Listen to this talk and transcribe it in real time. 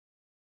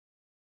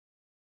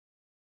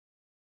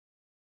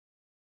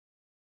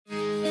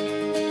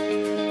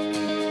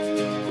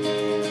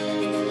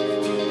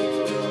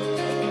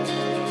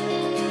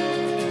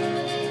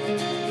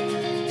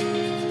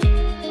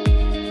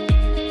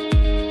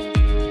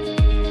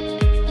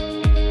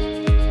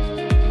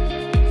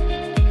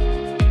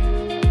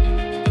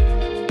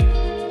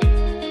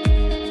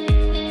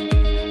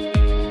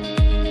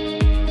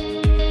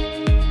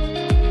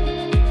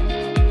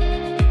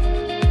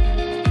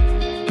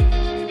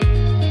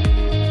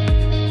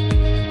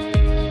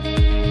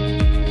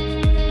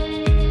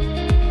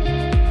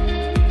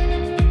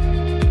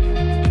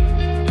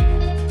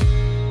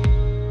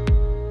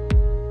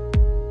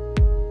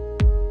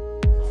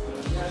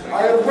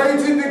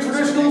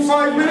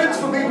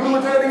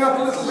for turning up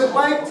a little bit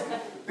late,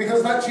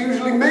 because that's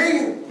usually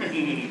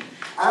me.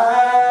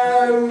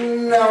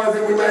 And now I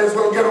think we may as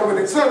well get on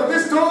with it. So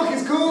this talk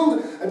is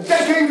called A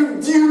Decade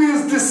of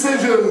Dubious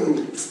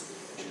Decisions.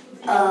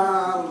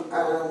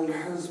 And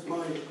has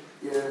my...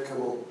 Yeah,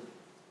 come on.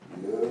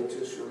 No,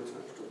 just your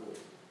attached to that.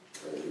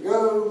 There you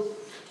go.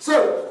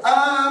 So,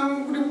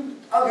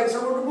 okay,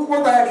 so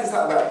what the heck is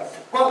that about?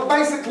 Well,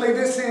 basically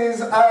this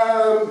is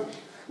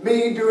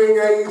me doing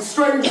a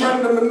strange,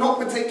 random and not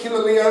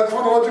particularly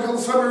chronological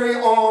summary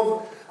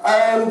of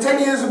 10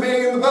 years of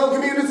being in the Pearl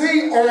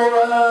community,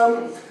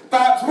 or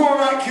perhaps more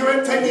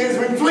accurate, 10 years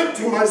of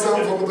inflicting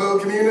myself on the Pearl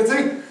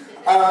community.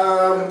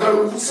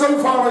 Though so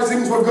far I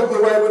seem to have gotten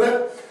away with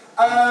it.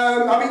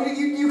 I mean,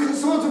 you can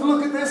sort of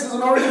look at this as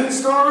an origin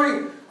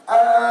story.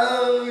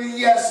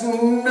 Yes,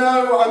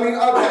 no, I mean,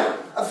 okay.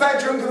 A fair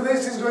chunk of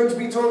this is going to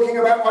be talking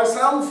about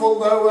myself,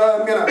 although,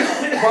 you know,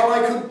 while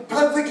I could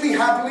perfectly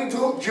happily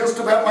talk just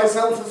about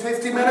myself for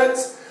 50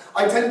 minutes,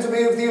 I tend to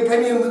be of the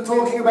opinion that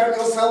talking about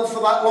yourself for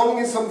that long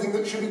is something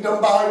that should be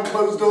done behind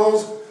closed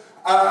doors.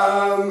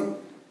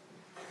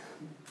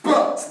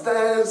 But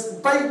there's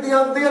the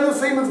other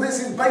theme of this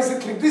is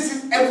basically, this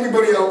is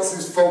everybody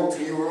else's fault,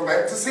 and you're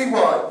about to see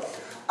why.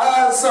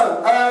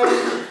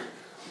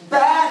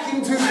 Back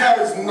in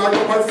 2000, I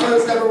got my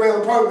first ever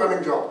real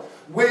programming job,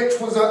 which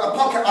was a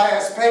pocket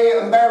ISP,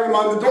 and bear in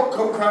mind the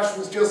dot-com crash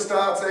was just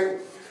starting.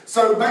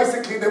 So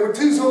basically there were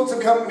two sorts of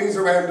companies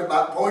around at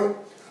that point.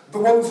 The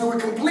ones who were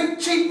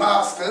complete cheap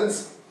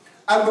bastards,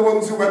 and the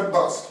ones who went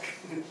bust.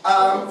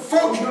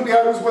 Fortunately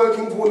I was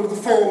working for one of the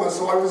former,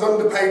 so I was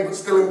underpaid but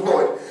still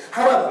employed.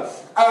 However,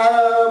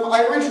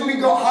 I originally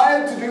got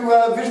hired to do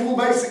Visual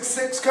Basic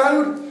 6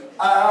 code,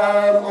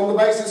 on the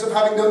basis of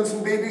having done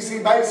some BBC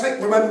Basic.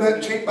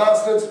 Remember, cheap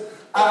bastards.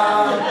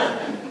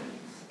 Can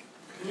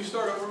you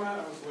start over, Matt?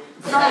 I was waiting.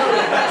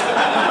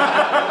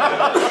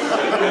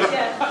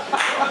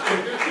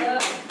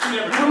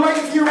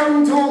 Relate to your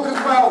own talk as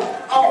well.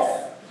 Off.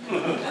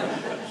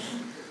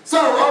 So,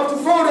 after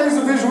 4 days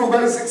of Visual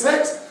Basic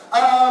 6,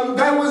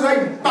 there was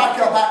a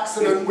backup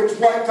accident which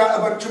wiped out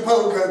a bunch of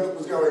Perl code that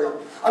was going on.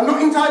 I'm not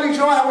entirely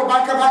sure how a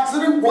backup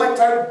accident wiped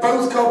out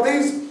both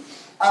copies.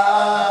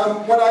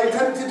 When I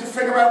attempted to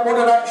figure out what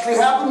had actually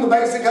happened, the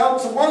basic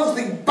answer was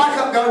the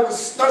backup guy was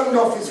stoned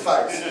off his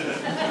face.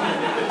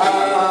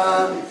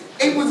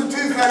 It was a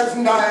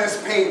 2000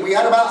 ISP. We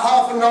had about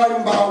half a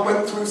 9-bar,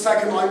 went through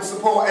second line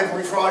support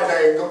every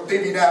Friday and got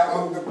divvied out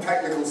among the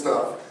technical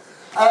stuff.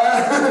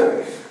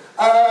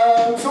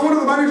 So one of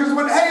the managers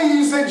went, "Hey,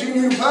 you said you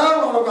knew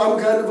Perl?" I'm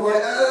kind of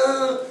like,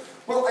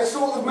 well, I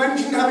sort of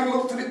mentioned having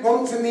looked at it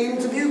once in the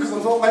interview because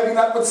I thought maybe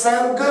that would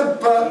sound good,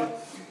 but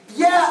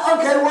yeah,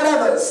 okay,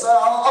 whatever, so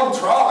I'll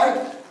try.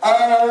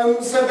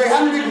 So they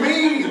handed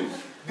me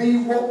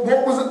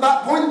what was at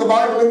that point the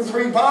Bible in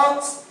 3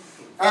 parts.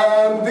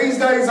 These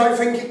days I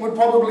think it would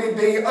probably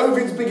be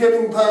Ovid's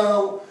Beginning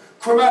Pearl,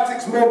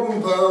 Chromatic's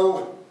Modern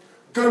Pearl,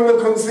 go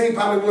look on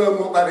CPAN and learn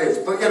what that is.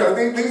 But you know,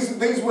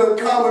 these were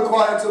calmer,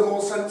 quieter,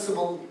 more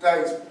sensible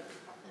days.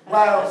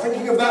 Wow,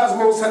 thinking of that as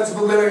more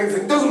sensible than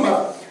anything, doesn't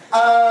matter.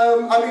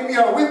 I mean, you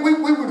know, we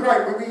were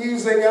great. We were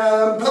using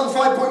Pearl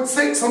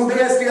 5.6 on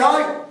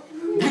BSDI.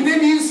 We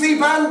did use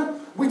CPAN.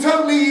 We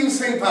totally used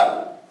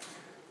CPAN.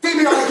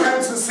 DBI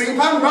counts as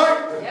CPAN, right?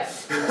 Yep.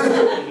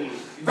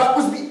 That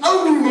was the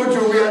only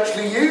module we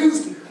actually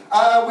used.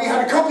 We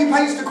had a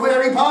copy-paste to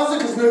query parser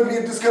because nobody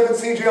had discovered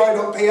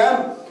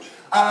CGI.pm.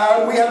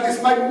 We had this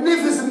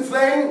magnificent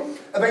thing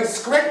of a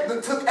script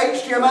that took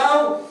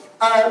HTML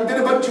and did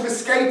a bunch of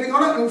escaping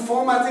on it and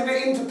formatted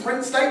it into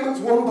print statements,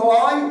 1 per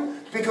line,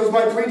 because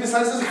my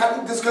predecessors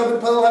hadn't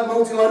discovered Perl had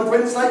multi-line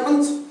print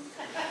statements.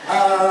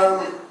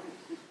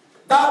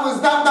 That was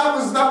not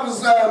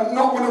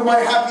one of my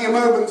happier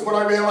moments when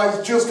I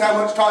realised just how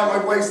much time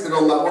I'd wasted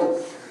on that one.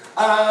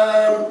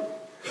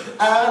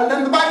 And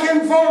then the back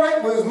end for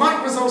it was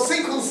Microsoft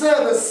SQL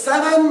Server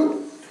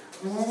 7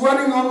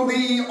 running on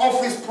the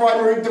Office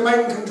primary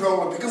domain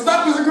controller, because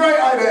that was a great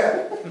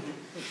idea.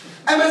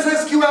 MS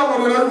SQL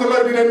on an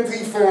overloaded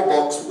MT4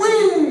 box.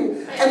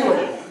 Whee!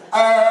 Anyway,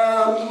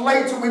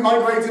 later we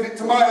migrated it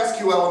to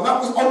MySQL, and that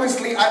was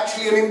honestly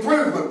actually an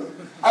improvement.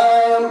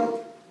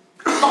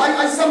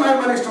 I somehow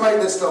managed to make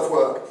this stuff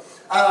work,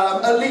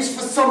 at least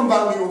for some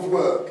value of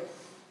work.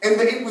 In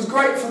that it was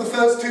great for the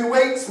first 2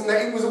 weeks, and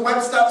that it was a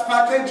web stats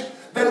package.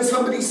 Then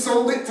somebody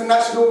sold it to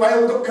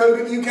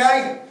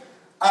nationalrail.co.uk,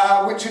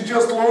 which had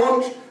just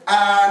launched,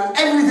 and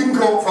everything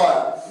caught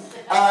fire.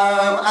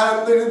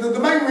 And the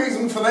main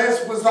reason for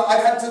this was that I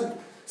had to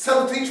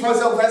self-teach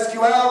myself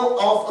SQL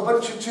off a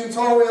bunch of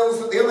tutorials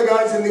that the other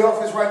guys in the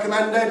office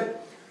recommended.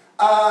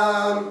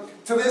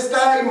 To this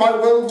day, my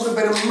world would have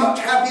been a much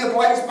happier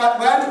place back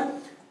then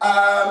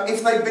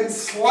if they'd been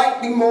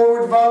slightly more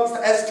advanced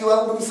at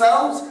SQL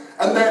themselves,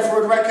 and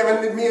therefore had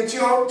recommended me a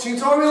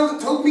tutorial that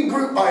told me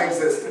group by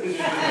existed.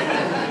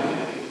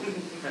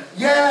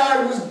 Yeah,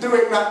 I was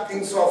doing that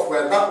in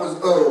software. That was,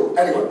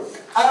 anyway.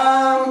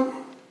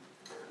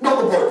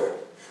 Not the point.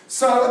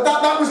 So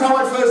that was how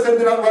I first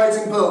ended up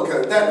writing Perl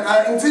code. Then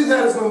in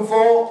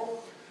 2004,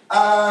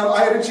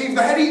 I had achieved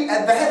the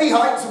heady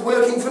heights of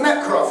working for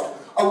Netcroft.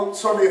 Oh,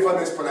 sorry if I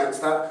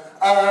mispronounced that.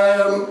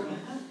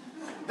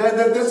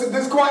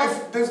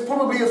 There's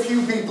probably a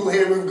few people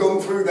here who've gone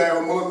through there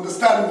and will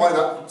understand why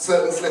that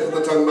certain slip of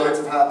the tongue might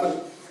have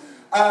happened.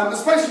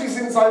 Especially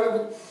since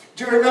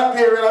during that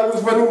period I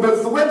was running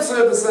both the web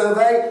server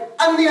survey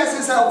and the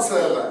SSL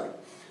survey.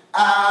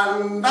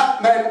 And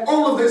that meant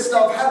all of this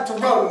stuff had to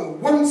run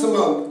once a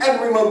month,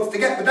 every month, to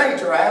get the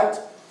data out.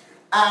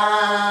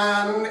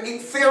 And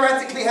it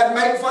theoretically had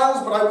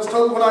makefiles, but I was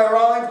told when I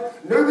arrived,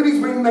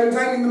 nobody's been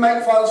maintaining the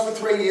makefiles for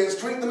 3 years,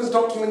 treat them as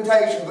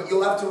documentation, but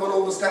you'll have to run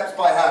all the steps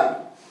by hand.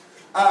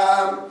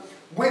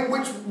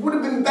 Which would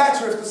have been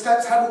better if the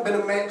steps hadn't been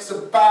a mix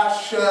of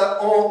bash,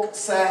 awk,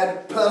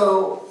 sed,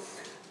 perl,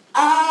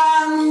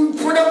 and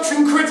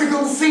production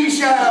critical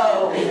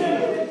seashell.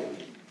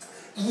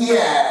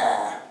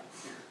 Yeah.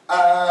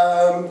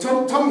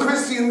 Tom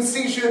Christian's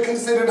seashell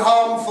considered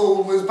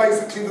harmful was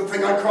basically the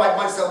thing I cried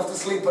myself to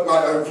sleep at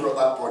night over at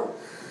that point.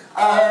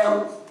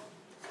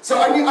 So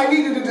I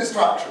needed a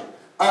distraction,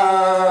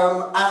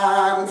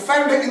 and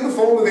found it in the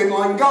form of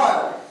inline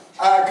guile,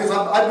 because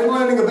I've been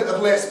learning a bit of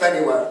Lisp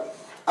anyway.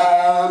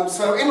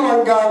 So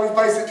inline guile is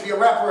basically a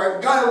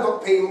wraparound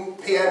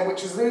guile.pm,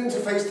 which is an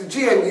interface to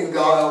GNU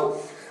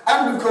guile,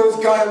 and of course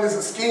guile is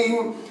a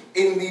scheme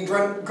in the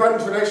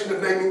grand tradition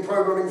of naming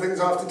programming things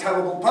after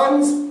terrible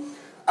puns.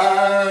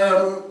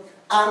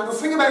 And the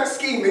thing about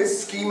scheme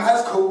is, scheme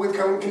has call with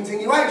current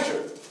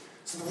continuation.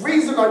 So the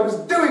reason I was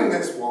doing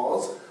this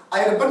was, I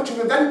had a bunch of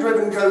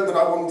event-driven code that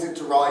I wanted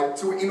to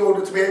write in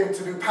order to be able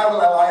to do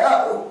parallel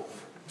I/O,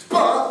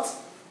 but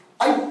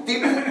I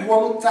didn't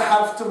want to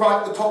have to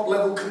write the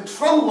top-level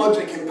control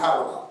logic in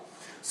parallel.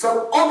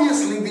 So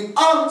obviously the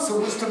answer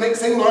was to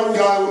mix inline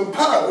guile and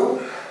Poe,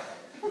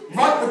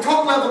 write the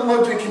top-level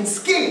logic in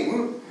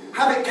scheme,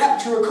 have it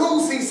capture a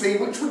call CC,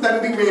 which would then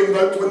be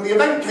re-invoked when the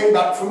event came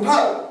back from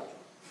Poe.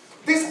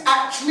 This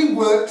actually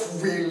worked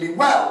really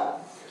well,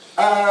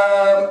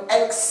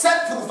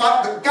 except for the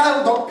fact that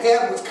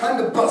guile.pm was kind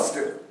of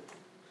busted.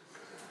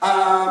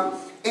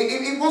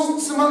 It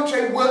wasn't so much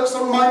a works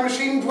on my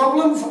machine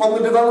problem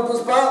on the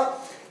developer's part,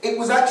 it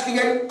was actually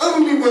a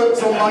only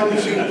works on my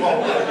machine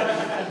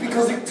problem,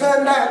 because it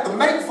turned out the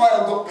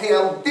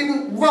makefile.pl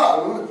didn't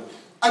run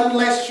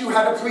unless you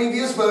had a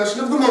previous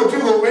version of the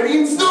module already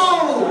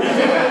installed.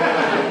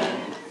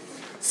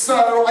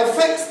 So I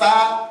fixed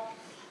that,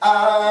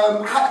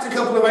 hacked a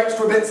couple of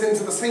extra bits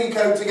into the C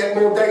code to get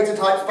more data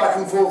types back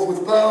and forth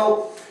with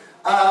Perl,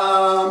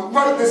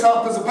 wrote this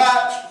up as a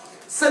patch,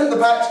 sent the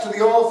patch to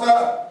the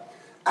author,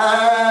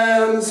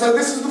 and so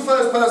this is the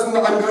first person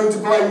that I'm going to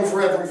blame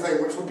for everything,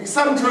 which would be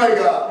Sam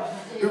Traeger,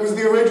 who was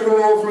the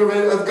original author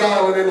of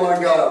Guile and Inline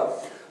Guile.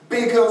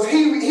 Because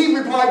he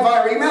replied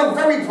via email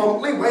very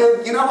promptly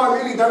with, you know, I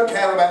really don't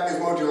care about this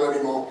module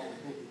anymore.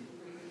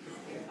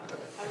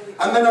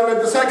 And then I read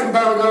the second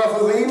paragraph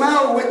of the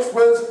email, which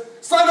was,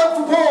 sign up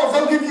for pause,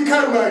 I'll give you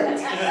co-mate.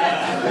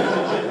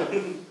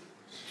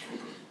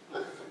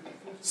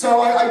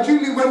 So I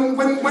duly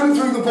went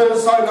through the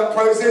pause sign-up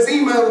process,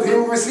 emailed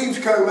him,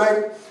 received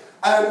co-mate,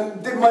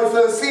 and did my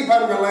first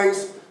CPAN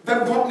release,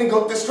 then promptly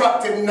got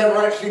distracted and never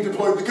actually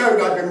deployed the code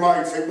I'd been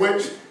writing,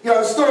 which, you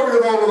know, story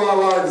of all of our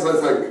lives, I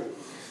think.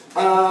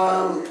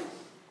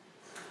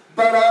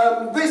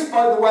 This,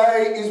 by the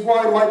way, is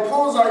why my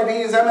pause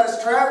ID is MS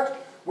Trout,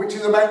 which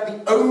is about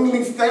the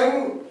only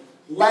thing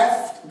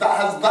left that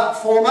has that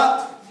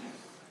format.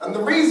 And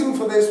the reason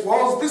for this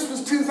was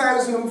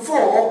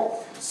 2004,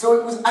 so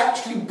it was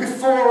actually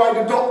before I'd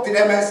adopted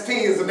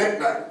MST as a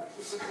nickname.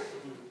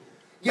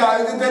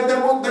 Yeah,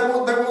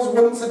 there was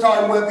once a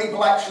time where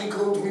people actually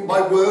called me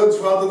by words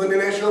rather than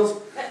initials.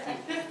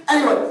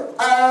 Anyway,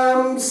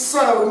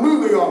 so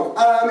moving on.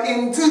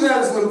 In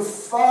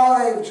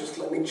 2005, just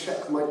let me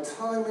check my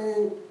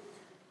timing.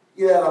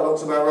 Yeah, that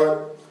looks about right.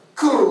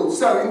 Cool,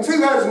 so in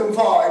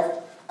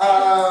 2005,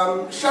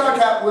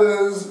 Shadowcat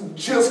was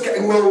just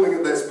getting rolling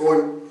at this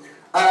point.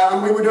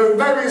 And we were doing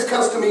various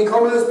custom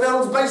e-commerce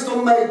builds based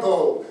on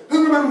Maple.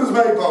 Who remembers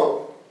Maple?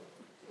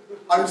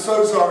 I'm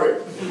so sorry.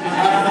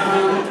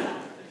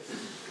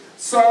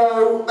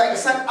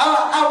 Except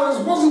ours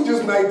wasn't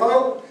just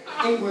Maple,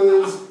 it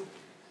was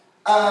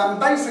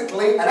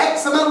basically an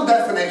XML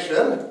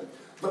definition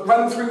that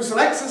ran through some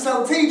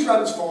XSLT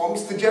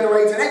transforms to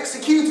generate an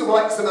executable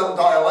XML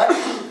dialect,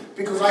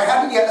 because I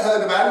hadn't yet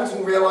heard of ANT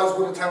and realised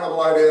what a terrible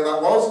idea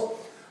that was,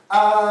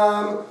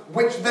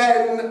 which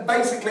then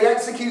basically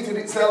executed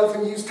itself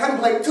and used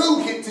template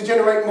toolkit to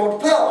generate mod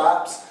Perl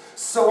apps,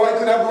 so I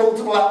could have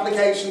multiple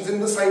applications in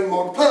the same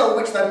mod Perl,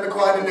 which then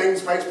required a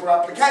namespace per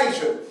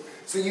application.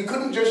 So you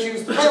couldn't just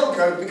use the Perl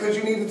code because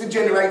you needed to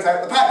generate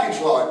out the package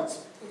lines.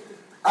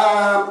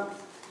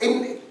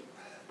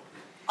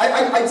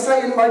 I'd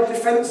say in my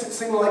defence it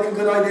seemed like a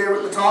good idea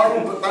at the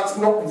time, but that's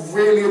not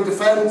really a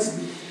defence.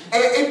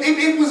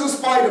 It was a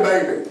spider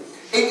baby.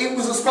 It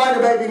was a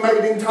spider baby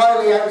made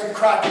entirely out of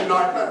crack and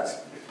nightmares.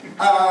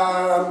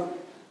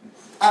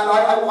 And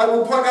I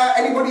will point out,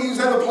 anybody who's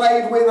ever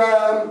played with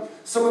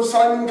some of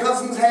Simon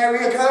Cousin's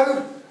Harrier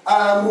code,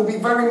 will be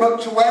very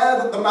much aware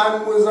that the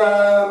man was,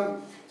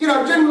 you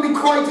know, generally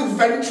quite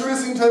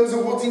adventurous in terms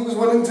of what he was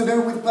willing to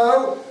do with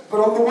Perl. But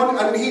on the one,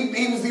 and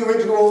he was the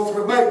original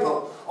author of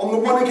Maypole. On the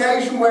one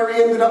occasion where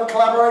he ended up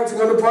collaborating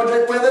on a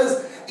project with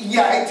us,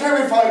 yeah, it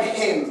terrified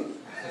him.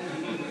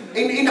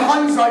 In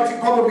hindsight, it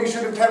probably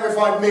should have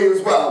terrified me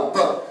as well.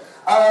 But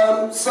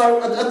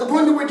so at the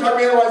point at which I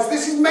realised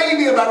this is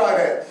maybe a bad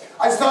idea,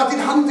 I started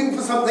hunting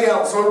for something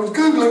else. So I was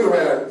Googling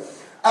around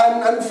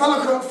and fell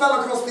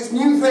across this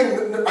new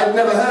thing that I'd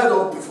never heard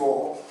of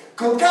before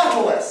called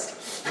Catalyst.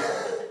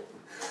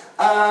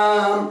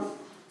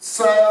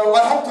 So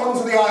I hopped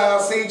onto the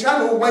IRC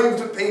channel,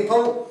 waved at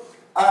people,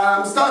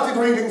 started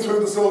reading through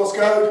the source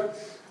code,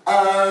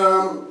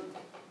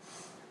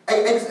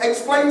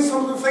 explained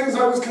some of the things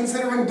I was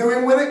considering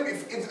doing with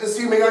it,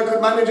 assuming I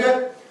could manage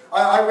it.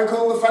 I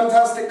recall the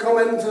fantastic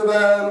comment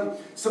of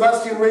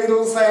Sebastian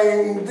Riedel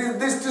saying,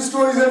 "This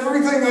destroys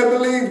everything I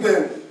believed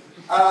in,"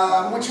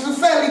 which is a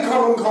fairly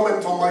common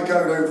comment on my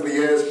code over the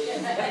years.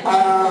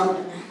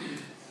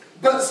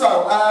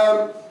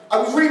 I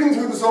was reading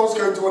through the source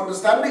code to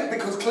understand it,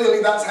 because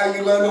clearly that's how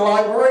you learn a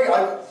library.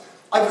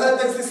 I've heard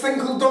there's this thing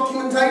called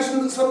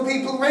documentation that some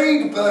people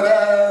read, but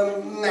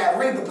nah,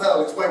 read the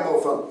Perl, it's way more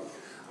fun.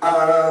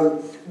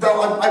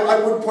 Though I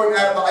would point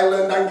out that I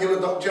learned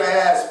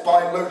Angular.js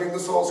by loading the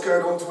source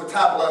code onto a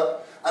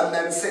tablet and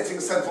then sitting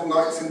several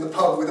nights in the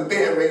pub with a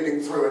beer reading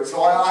through it.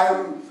 So I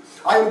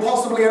am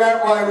possibly an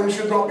outlier and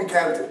should not be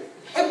counted.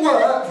 It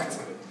worked.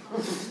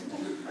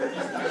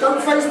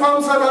 Don't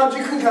facepalm so hard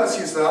you can cuss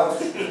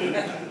yourself.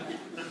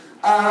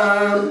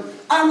 And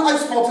I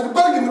spotted a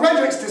bug in the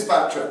regex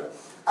dispatcher.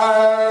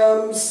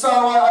 So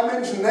I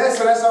mentioned this,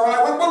 and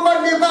SRI went, "Well,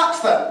 write me a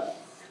batch then."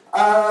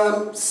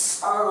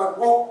 So I'm like,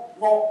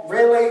 what,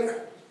 really?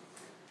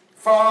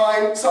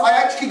 Fine. So I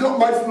actually got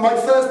my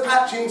first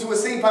patch into a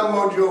CPAN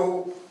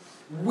module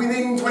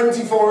within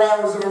 24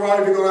 hours of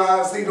arriving on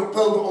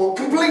IRC.perl.org,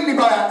 completely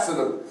by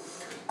accident.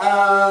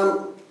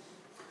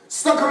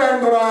 Stuck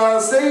around on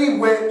IRC,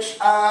 which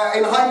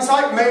in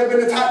hindsight may have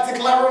been a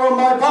tactical error on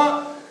my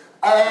part.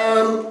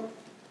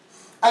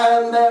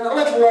 And then a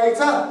little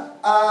later,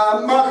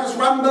 Marcus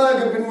Ramberg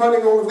had been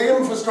running all of the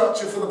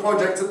infrastructure for the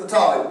project at the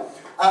time.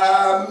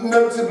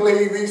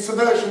 Notably the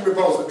Subversion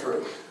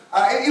repository.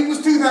 It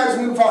was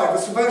 2005, a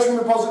Subversion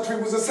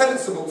repository was a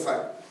sensible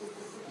thing.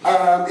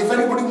 If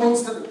anybody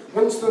wants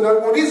to know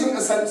what isn't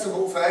a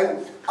sensible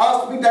thing,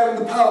 ask me down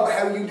the pub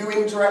how you do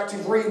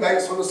interactive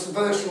rebase on a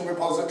Subversion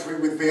repository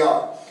with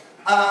VR.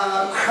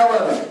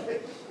 However,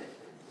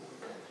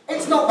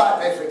 it's not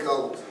that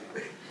difficult.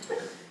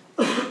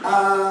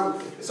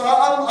 So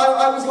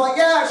I was like,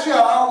 yeah,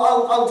 sure,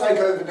 I'll take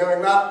over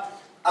doing that.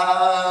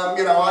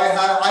 You know, I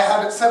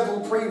had at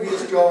several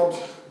previous jobs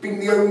been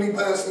the only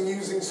person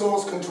using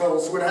source control,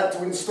 so I'd had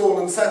to install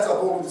and set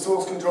up all of the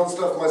source control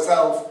stuff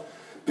myself,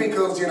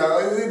 because, you know,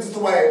 it's the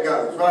way it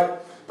goes, right?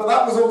 But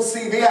that was all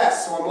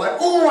CVS, so I'm like,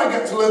 oh, I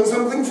get to learn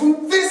something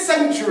from this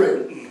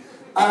century.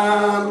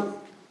 And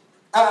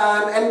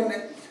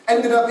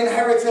ended up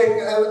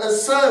inheriting a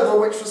server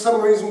which for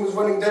some reason was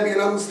running Debian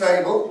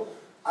unstable.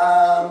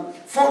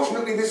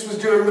 Fortunately, this was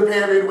during the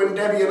period when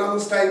Debian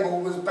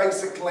unstable was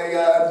basically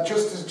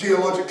just as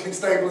geologically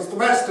stable as the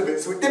rest of it,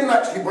 so it didn't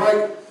actually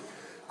break.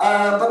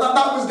 But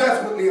that was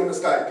definitely a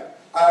mistake,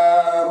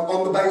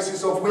 on the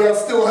basis of we are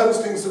still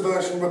hosting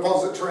Subversion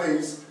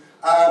repositories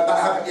that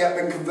haven't yet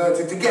been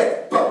converted to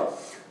Git. But,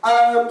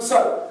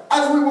 so,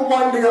 as we were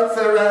winding up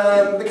for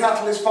the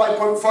Catalyst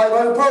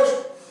 5.50 push,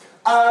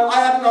 I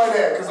had an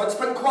idea, because I'd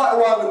spent quite a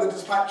while in the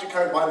dispatcher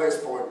code by this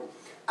point,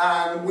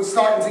 and was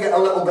starting to get a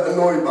little bit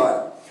annoyed by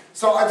it.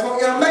 So I thought,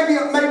 yeah, maybe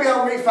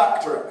I'll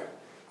refactor it.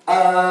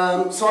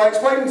 So I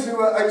explained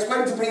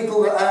to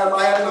people that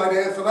I had an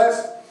idea for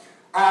this,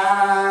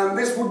 and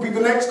this would be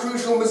the next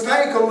crucial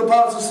mistake on the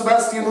part of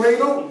Sebastian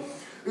Riedel,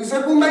 who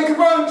said, "Well, make a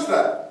branch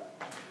then."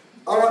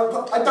 I'm like,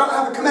 "But I don't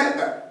have a commit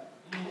there."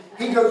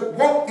 He goes,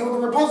 "What? You're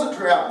the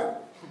repository admin?"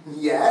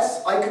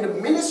 "Yes, I can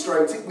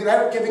administrate it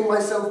without giving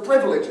myself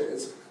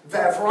privileges.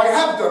 Therefore, I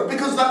have done,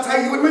 because that's how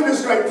you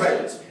administrate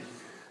things."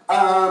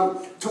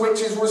 To which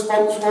his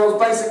response was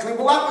basically,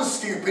 "Well, that was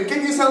stupid.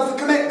 Give yourself a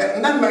commit bit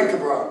and then make a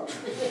branch."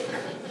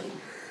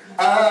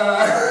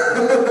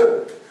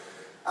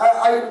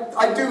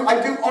 I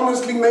do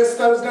honestly miss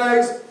those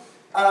days.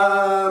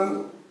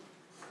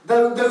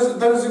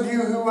 Those of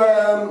you who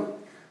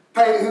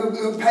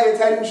pay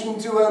attention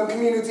to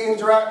community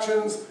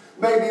interactions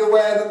may be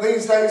aware that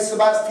these days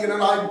Sebastian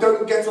and I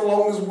don't get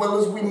along as well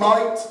as we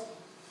might.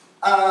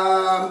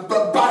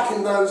 But back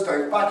in those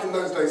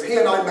days, he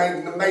and I made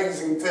an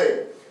amazing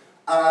team.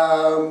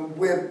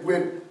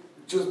 We're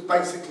just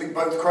basically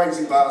both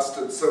crazy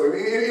bastards, so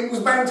it was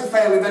bound to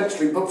fail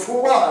eventually, but for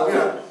a while, you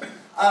know.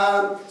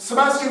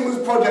 Sebastian was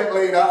project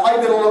leader, I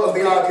did a lot of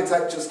the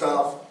architecture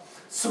stuff.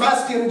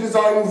 Sebastian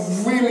designed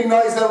really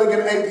nice,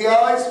 elegant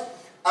APIs,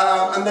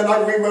 and then I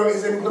rewrote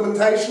his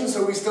implementation,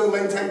 so we still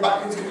maintain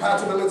backwards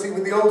compatibility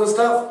with the older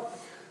stuff.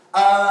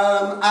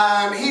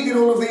 And he did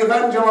all of the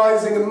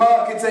evangelizing and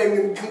marketing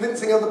and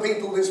convincing other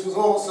people this was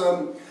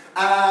awesome.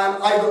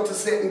 and I got to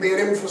sit and be an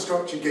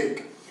infrastructure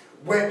geek,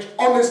 which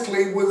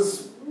honestly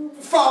was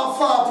far,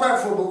 far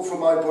preferable from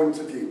my point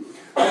of view.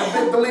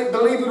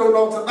 Believe it or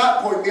not, at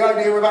that point, the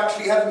idea of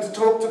actually having to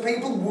talk to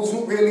people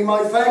wasn't really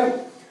my thing.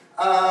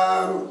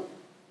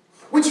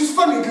 Which is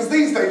funny, because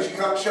these days you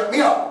can't shut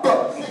me up.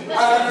 But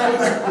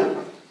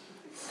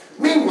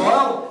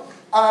meanwhile,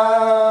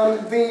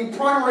 the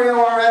primary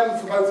ORM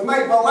for both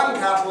Maple and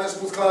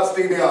Catalyst was Class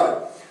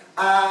DBI.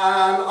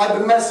 And I've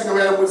been messing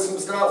around with some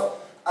stuff.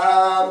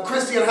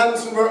 Christian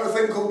Hansen wrote a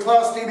thing called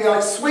Class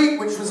DBI Suite,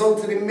 which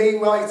resulted in me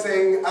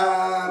writing,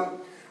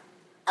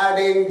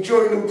 adding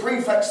join and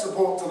prefix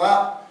support to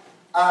that.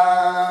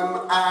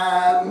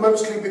 And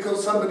mostly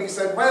because somebody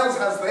said, Rails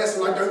has this,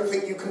 and I don't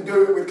think you can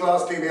do it with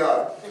Class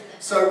DBI.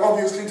 So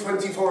obviously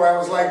 24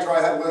 hours later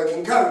I had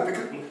working code,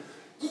 because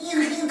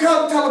you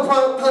can't tell a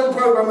Perl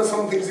programmer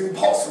something's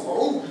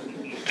impossible.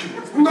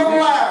 It's not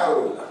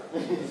allowed.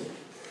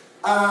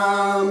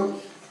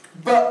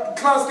 But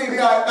Class DBI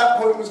at that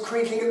point was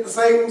creaking at the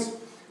seams,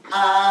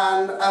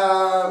 and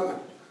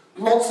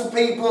lots of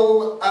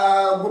people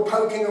were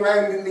poking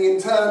around in the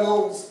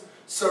internals,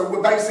 so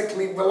we're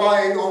basically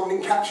relying on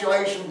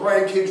encapsulation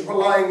breakage,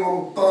 relying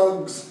on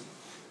bugs.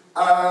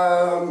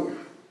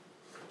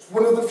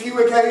 One of the few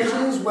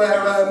occasions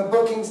where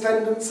booking's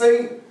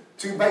tendency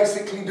to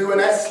basically do an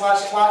s//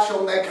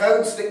 on their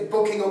code, stick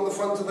booking on the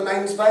front of the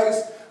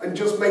namespace, and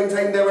just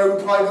maintain their own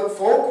private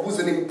fork was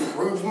an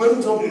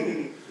improvement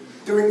on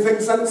doing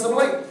things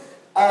sensibly.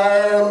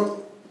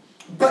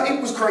 But it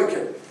was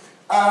creaking.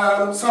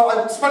 So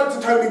I spoke to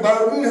Tony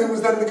Bowden, who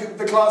was then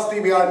the Class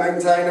DBI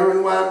maintainer,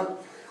 and went,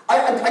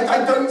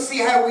 I don't see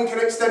how we can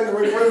extend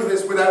or improve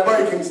this without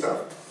breaking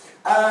stuff.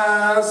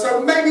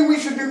 So maybe we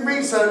should do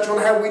research on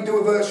how we do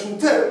a version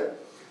 2.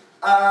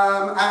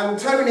 And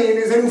Tony, in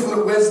his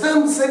infinite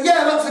wisdom, said,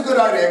 yeah, that's a good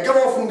idea, go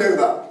off and do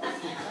that.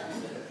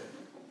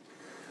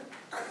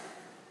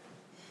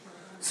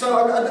 So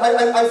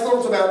I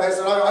thought about this,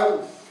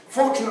 and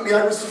fortunately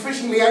I was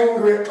sufficiently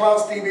angry at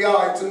Class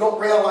DBI to not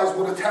realise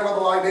what a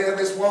terrible idea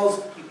this was.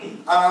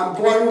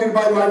 Blinded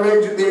by my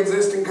rage at the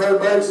existing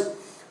code base,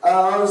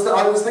 I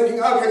was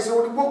thinking, okay,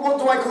 so what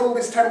do I call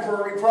this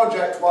temporary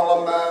project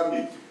while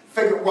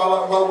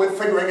we're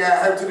figuring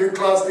out how to do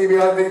Class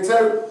DBI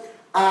v2?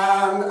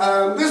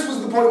 And this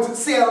was the point at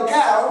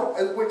CLCow,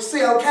 at which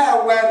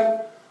CLCow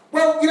went,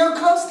 well, you know,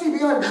 Class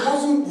DBI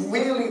wasn't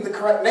really the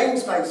correct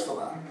namespace for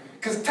that,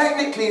 because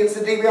technically it's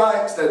a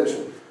DBI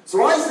extension.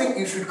 So I think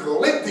you should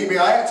call it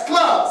DBIX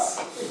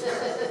class.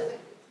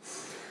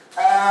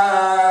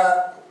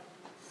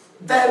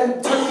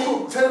 Then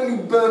Tony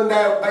burned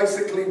out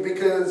basically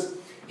because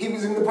he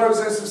was in the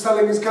process of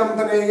selling his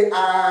company,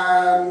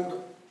 and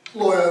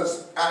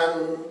lawyers,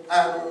 and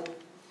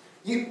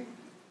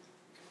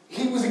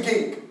he was a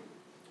geek.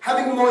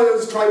 Having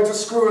lawyers trying to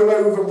screw him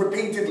over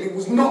repeatedly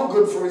was not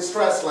good for his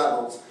stress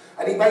levels,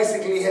 and he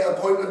basically hit a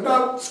point of,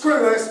 no, screw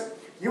this,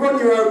 you're on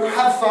your own,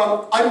 have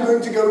fun, I'm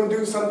going to go and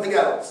do something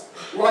else.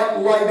 Like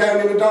lie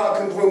down in a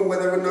darkened room where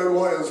there are no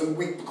lawyers and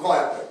weep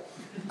quietly.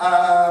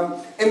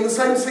 In the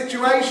same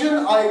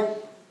situation, I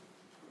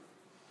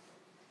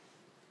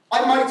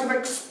might have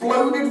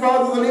exploded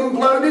rather than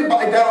imploded, but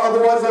I doubt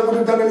otherwise I would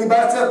have done any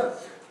better.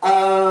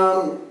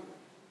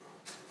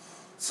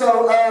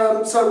 So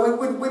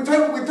with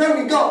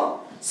Tony gone,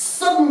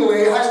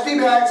 suddenly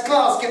 #DBIX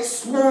class gets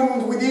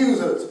swarmed with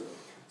users.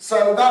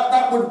 So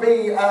that would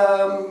be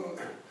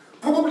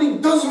probably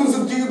dozens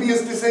of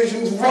dubious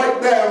decisions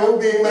right there all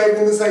being made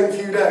in the same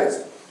few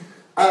days.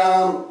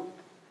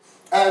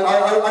 And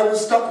I was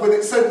stuck with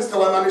it since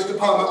till I managed to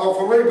palm it off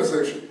on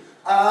reposition.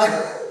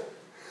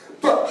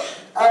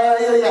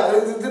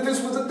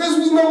 This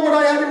was not what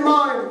I had in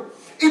mind.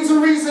 It's a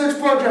research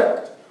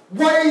project.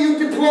 Why are you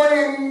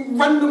deploying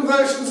random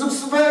versions of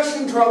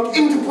Subversion Trunk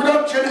into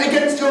production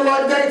against your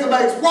live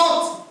database?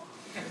 What?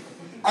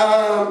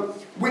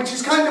 Which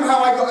is kind of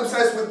how I got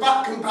obsessed with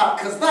Batcompat,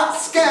 because that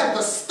scared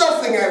the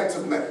stuffing out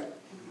of me.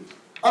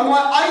 I'm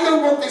like, I know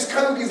what this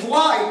code is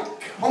like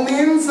on the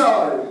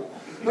inside.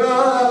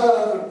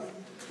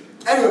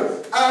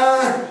 Anyway,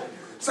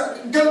 so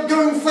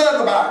going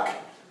further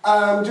back,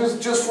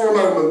 just for a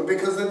moment,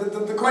 because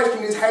the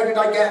question is, how did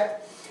I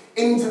get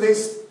into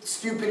this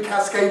stupid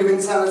cascade of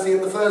insanity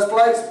in the first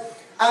place?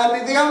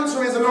 And the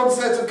answer is an odd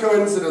set of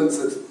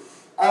coincidences.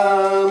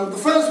 The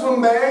first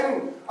one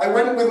being, I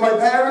went with my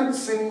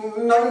parents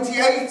in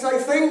 '98, I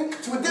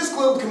think, to a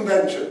Discworld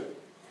convention.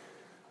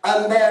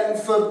 And then,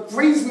 for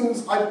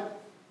reasons I,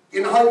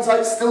 in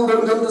hindsight, still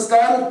don't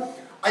understand,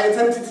 I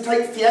attempted to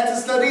take theatre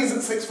studies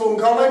at sixth form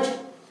college.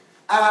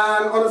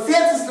 And on a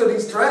theatre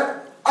studies trip,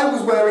 I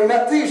was wearing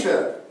that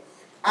t-shirt.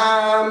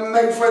 And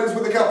made friends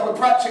with a couple of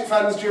Batshit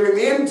fans during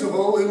the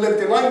interval who lived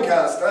in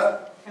Lancaster.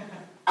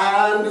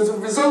 And as a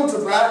result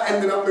of that,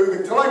 ended up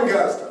moving to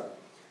Lancaster.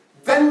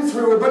 Then,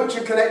 through a bunch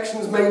of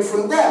connections made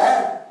from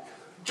there,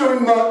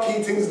 joined Mark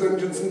Keating's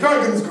Dungeons and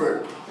Dragons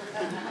group.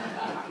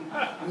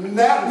 And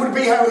that would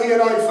be how he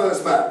and I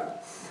first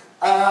met.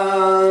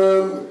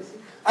 And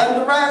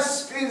the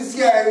rest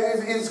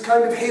is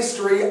kind of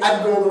history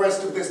and all the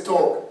rest of this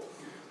talk.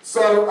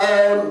 So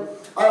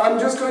I'm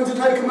just going to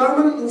take a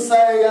moment and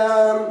say,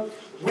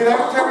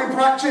 without Terry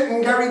Pratchett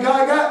and Gary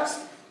Gygax,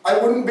 I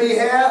wouldn't be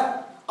here.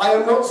 I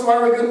am not so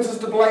arrogant as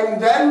to blame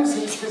them,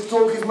 since this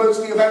talk is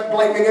mostly about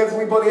blaming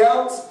everybody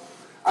else.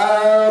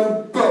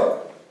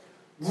 But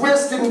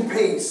rest in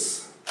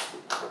peace.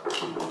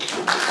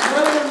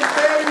 William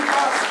Barry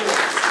Bastards.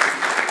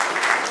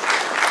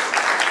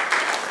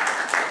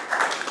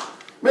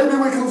 Maybe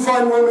we can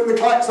find room in the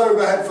clacks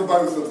overhead for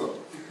both of them.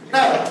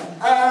 Now,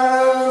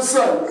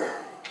 so,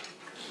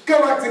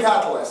 go back to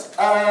Catalyst.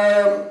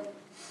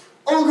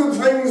 All good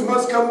things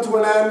must come to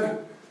an end.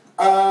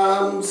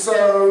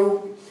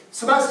 So,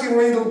 Sebastian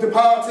Riedel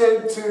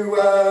departed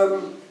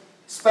to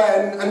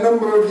spend a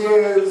number of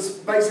years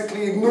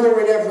basically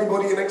ignoring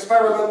everybody and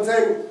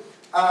experimenting.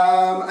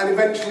 And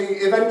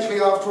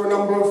eventually, after a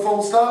number of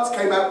false starts,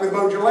 came out with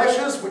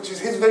Modulicious, which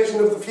is his vision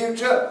of the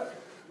future.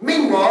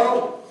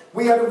 Meanwhile,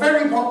 we had a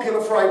very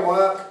popular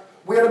framework.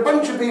 We had a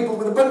bunch of people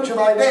with a bunch of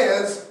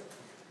ideas,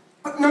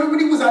 but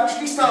nobody was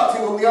actually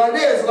starting on the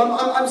ideas. And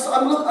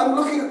I'm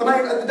looking at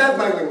the dev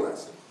mailing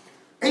list.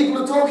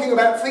 People are talking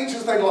about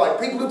features they like.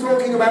 People are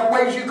talking about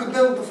ways you could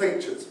build the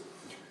features.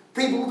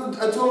 People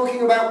are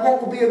talking about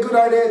what would be a good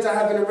idea to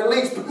have in a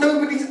release, but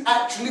nobody's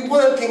actually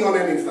working on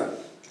anything.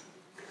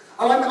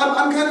 And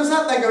I'm kind of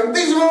sat there going,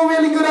 these are all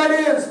really good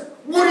ideas.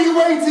 What are you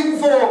waiting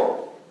for?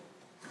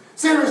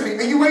 Seriously,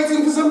 are you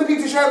waiting for somebody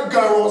to shout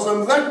go or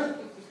something?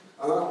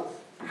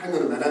 Hang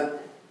on a minute.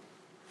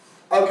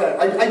 Okay,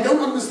 I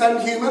don't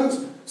understand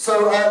humans,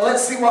 so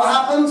let's see what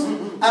happens.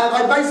 And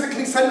I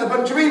basically sent a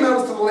bunch of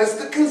emails to the list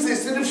that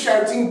consisted of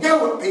shouting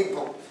go at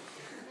people.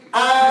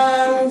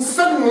 And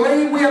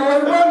suddenly we had a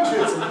load of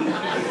branches.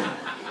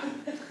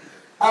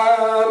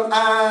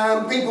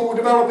 And people were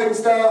developing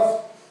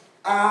stuff,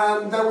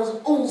 and there was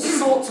all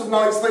sorts of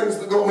nice things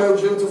that got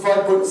merged into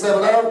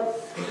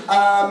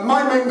 5.70.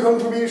 My main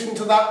contribution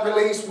to that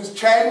release was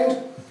Chained.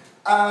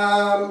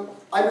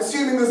 I'm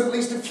assuming there's at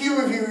least a few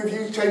of you who've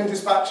used Chain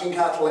Dispatching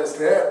Catalyst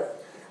here.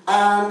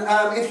 And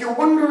if you're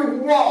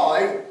wondering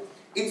why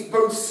it's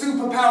both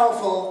super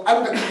powerful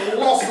and a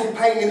colossal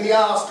pain in the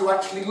arse to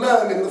actually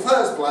learn in the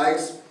first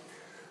place,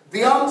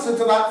 the answer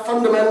to that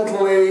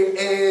fundamentally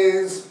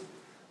is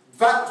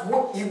that's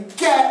what you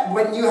get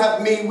when you have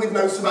me with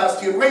no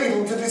Sebastian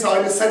Riedel to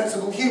design a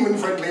sensible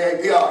human-friendly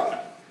API.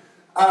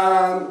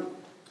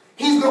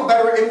 He's got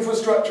better at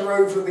infrastructure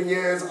over the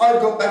years, I've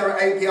got better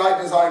at API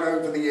design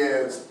over the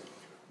years.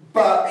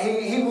 But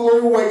he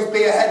will always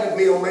be ahead of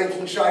me on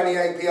making shiny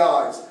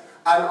APIs.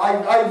 And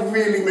I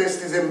really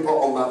missed his input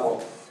on that one.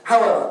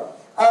 However,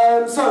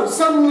 so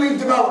suddenly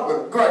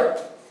development, great.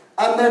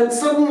 And then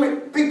suddenly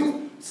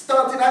people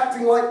started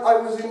acting like I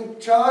was in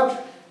charge.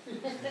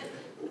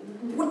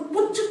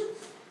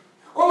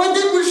 All I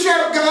did was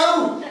shout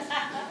go!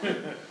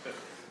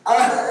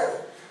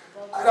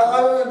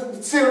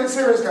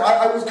 Seriously,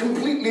 I was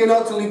completely and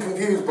utterly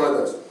confused by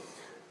this.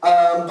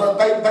 But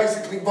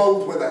basically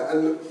bold with it.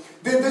 And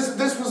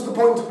this was the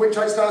point at which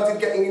I started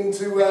getting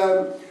into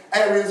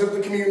areas of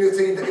the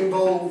community that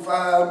involve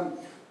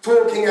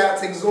talking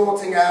at,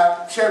 exhorting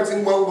at,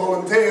 shouting well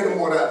volunteered and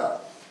whatever.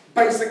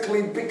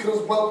 Basically because,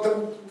 well,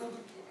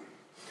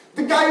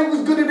 the guy who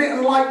was good at it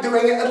and liked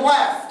doing it had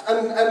left,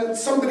 and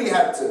somebody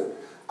had to.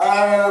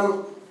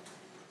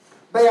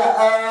 But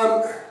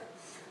yeah,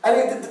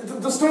 and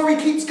the story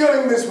keeps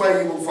going this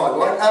way, you will find.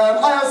 Like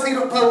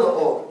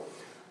irc.perl.org.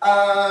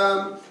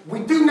 We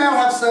do now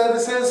have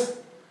services.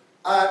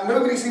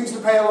 Nobody seems to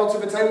pay a lot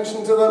of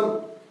attention to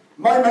them.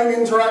 My main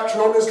interaction,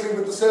 honestly,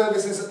 with the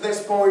services at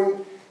this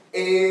point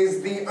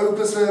is the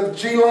OpenServe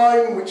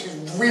G-line, which is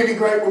really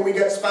great when we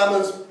get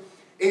spammers.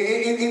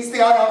 It's the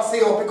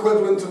IRC op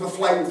equivalent of a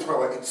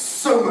flamethrower. It's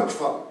so much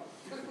fun.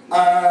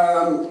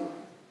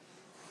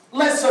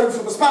 Less so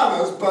for the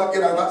spammers, but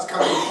you know, that's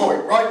kind of the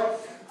point, right?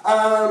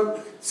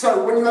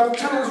 So when you have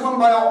channels run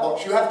by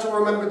opbots, you have to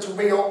remember to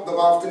re-op them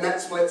after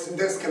net splits and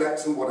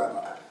disconnects and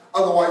whatever.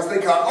 Otherwise they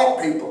can't op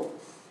people.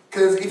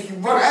 Because if you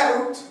run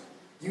out,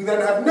 you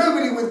then have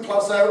nobody with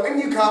 +0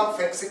 and you can't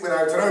fix it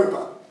without an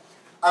OPA.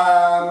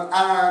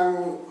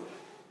 And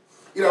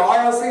you know,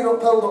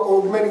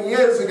 irc.perl.org many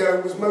years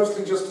ago was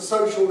mostly just a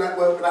social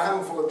network with a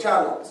handful of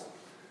channels.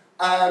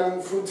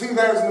 And from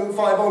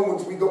 2005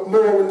 onwards, we got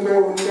more and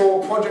more and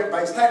more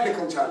project-based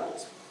technical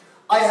channels.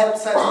 I helped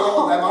set a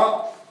lot of them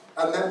up,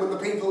 and then when the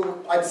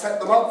people I'd set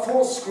them up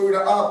for screwed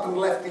it up and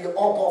left the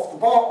op off the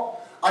bot,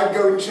 I'd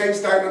go and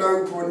chase down an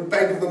OPA and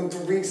beg them to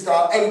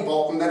restart a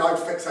bot, and then I'd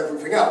fix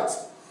everything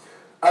else.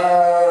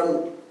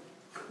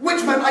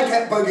 Which meant I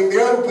kept bugging the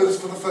OPAs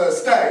for the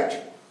first stage.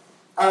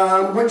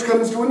 Which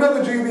comes to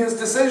another dubious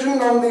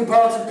decision on the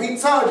part of Pete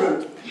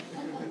Sargent,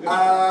 who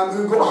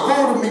got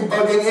bored of me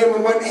bugging him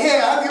and went, here,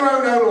 have your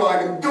own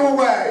O-line and go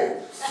away.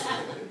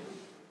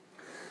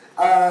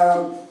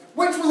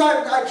 Which was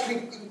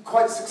actually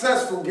quite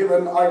successful,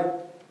 given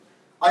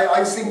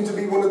I seem to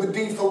be one of the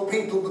default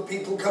people that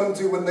people come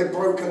to when they've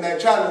broken their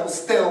channel,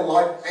 still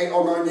like 8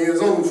 or 9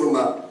 years on from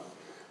that.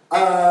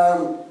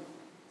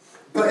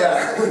 But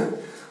yeah,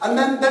 and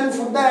then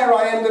from there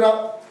I ended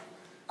up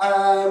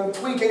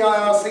tweaking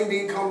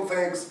IRCD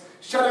configs.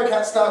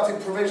 Shadowcat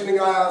started provisioning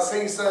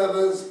IRC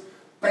servers,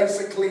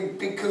 basically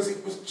because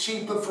it was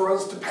cheaper for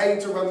us to pay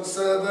to run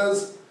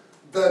servers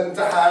than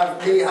to have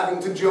me having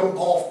to jump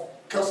off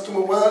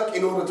customer work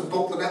in order to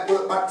book the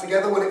network back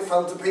together when it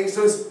fell to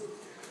pieces.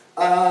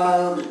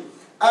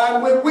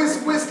 And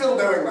we're still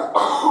doing that,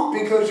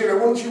 because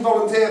once you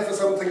volunteer for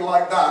something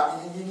like that,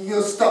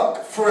 you're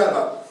stuck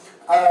forever.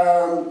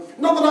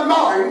 Not that I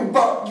mind,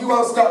 but you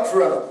are stuck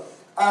forever.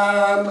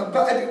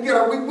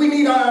 But we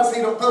need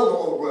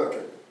IRC.build.org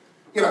working.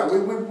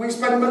 We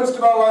spend most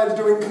of our lives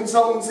doing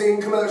consultancy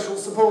and commercial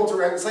support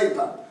around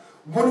CPAN.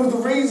 One of the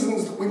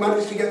reasons that we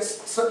managed to get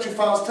such a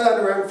fast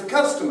turnaround for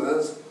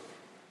customers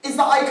is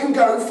that I can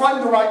go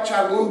find the right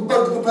channel and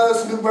bug the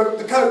person who wrote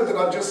the code that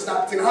I've just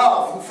snapped in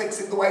half and fix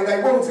it the way they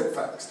want it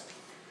fixed.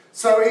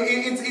 So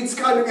it's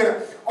kind of,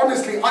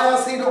 honestly,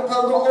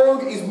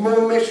 IRC.build.org is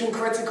more mission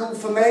critical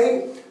for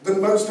me than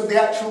most of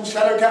the actual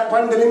Shadowcat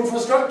branded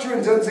infrastructure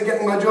in terms of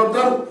getting my job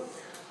done.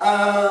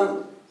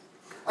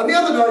 And the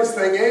other nice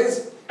thing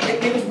is,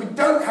 it means we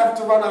don't have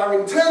to run our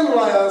internal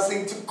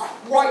IRC to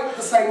quite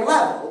the same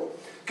level,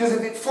 because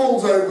if it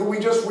falls over, we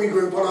just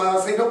regroup on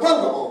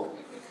IRC.build.org.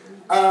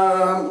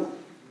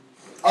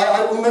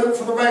 I will note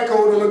for the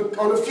record,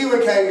 on a few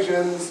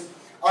occasions,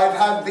 I've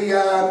had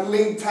the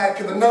lead tech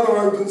of other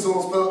open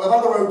source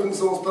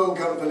build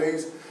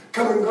companies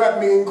come and grab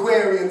me in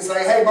query and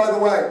say, hey, by the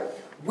way,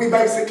 we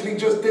basically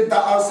just did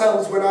that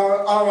ourselves when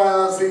our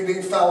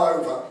IRCD fell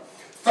over.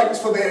 Thanks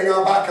for being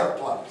our backup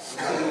plan.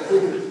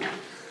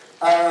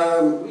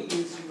 We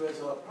use you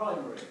as our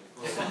primary.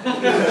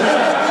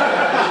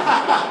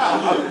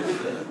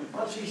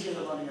 Much easier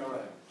than running our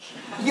own.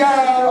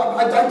 Yeah,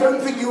 I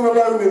don't think you were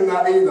alone in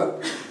that either.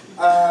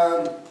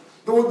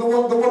 The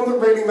one that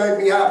really made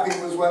me happy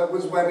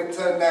was when it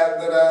turned out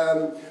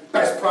that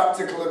Best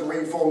Practical had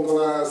reformed on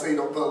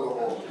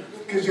IRC.build.org.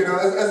 Because,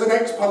 as an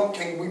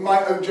ex-pumpkin, we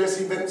might owe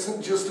Jesse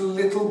Vincent just a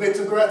little bit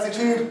of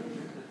gratitude.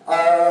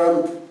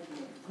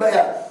 But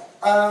yeah,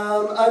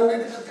 and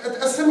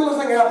a similar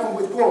thing happened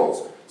with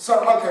Pause.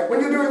 So, okay,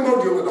 when you're doing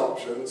module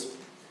adoptions,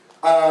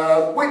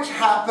 which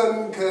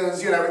happen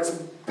because, it's a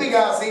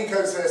big-ass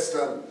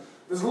ecosystem,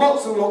 there's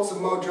lots and lots of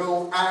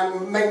modules,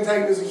 and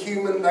maintainers are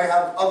human, they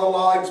have other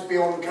lives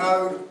beyond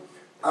code,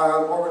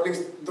 or at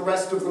least the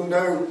rest of them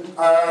do.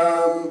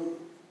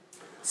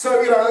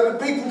 So,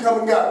 people come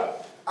and go.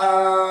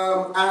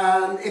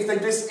 And if they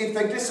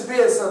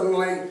disappear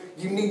suddenly,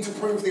 you need to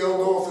prove the old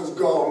author's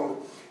gone.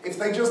 If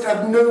they just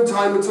have no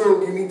time at all,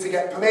 you need to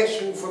get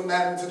permission from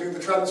them to do the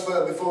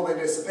transfer before they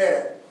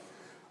disappear.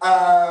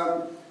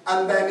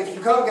 And then if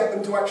you can't get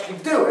them to actually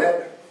do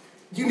it,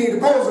 you need a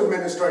Pause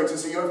administrator,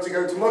 so you have to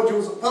go to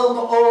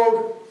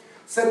modules.perl.org,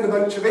 send a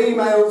bunch of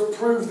emails,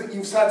 prove that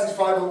you've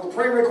satisfied all the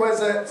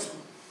prerequisites,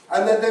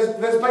 and then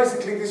there's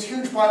basically this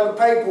huge pile of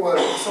paperwork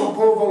that some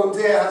poor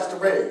volunteer has to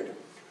read,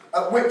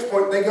 at which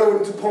point they go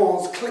into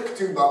Pause, click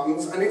 2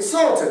 buttons, and it's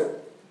sorted.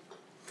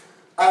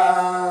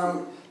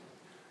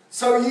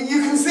 So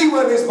you can see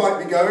where this might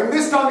be going.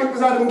 This time it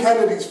was Adam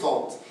Kennedy's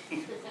fault. He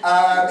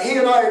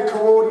and I had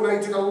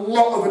coordinated a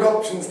lot of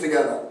adoptions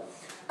together.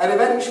 And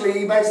eventually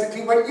he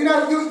basically went,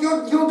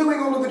 you're doing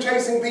all of the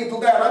chasing people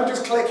down, I'm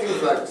just clicking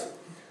things.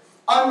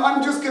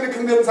 I'm just going to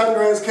convince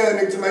Andreas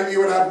Koenig to make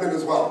you an admin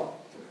as well.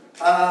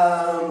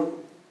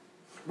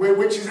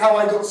 Which is how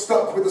I got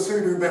stuck with the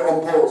sudo bit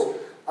on Pause.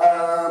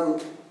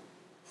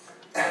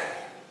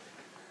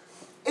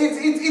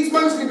 It's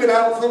mostly been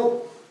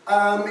helpful.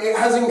 It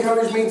has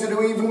encouraged me to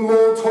do even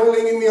more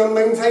toiling in the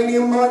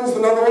unmaintainium mines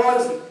than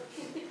otherwise.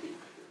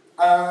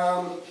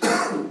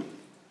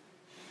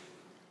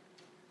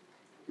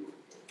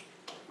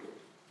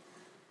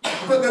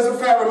 But there's a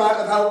fair amount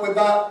of help with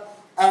that,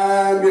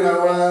 and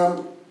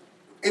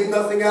if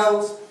nothing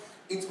else,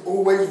 it's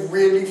always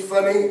really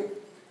funny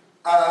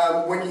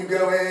when you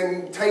go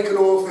in, take an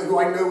author who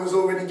I know has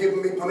already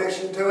given me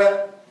permission to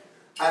it,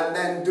 and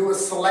then do a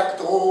select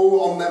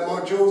all on their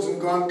modules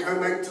and go and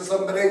co-make to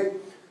somebody,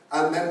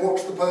 and then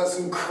watch the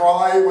person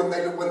cry when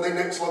they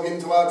next log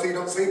into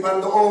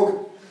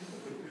rt.cpan.org.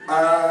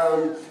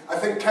 I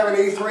think Karen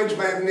Etheridge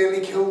may have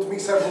nearly killed me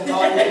several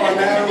times by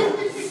now.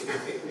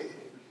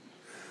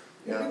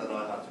 Yeah, then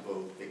I had to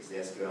go fix the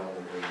SQL on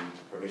the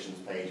permissions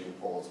page in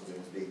Pause because it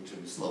was being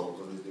too slow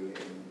because it was doing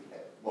it in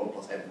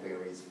 1+n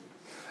queries.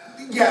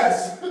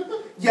 Yes,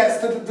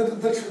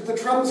 the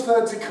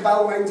transfer to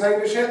Cabal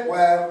maintainership,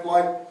 where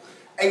like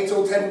 8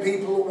 or 10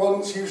 people at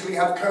once usually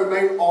have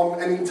co-main on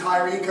an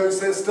entire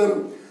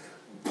ecosystem.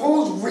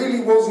 Pause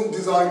really wasn't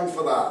designed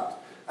for that,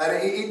 and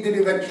it did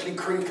eventually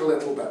creak a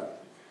little bit.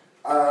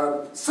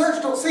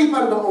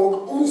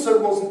 Search.cpan.org also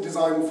wasn't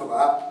designed for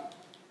that.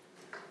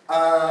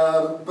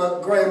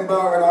 But Graham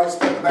Burr and I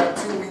spent about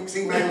 2 weeks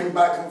emailing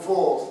back and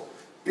forth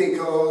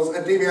because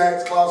a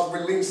DBAX class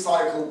release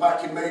cycle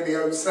back in maybe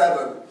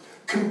 07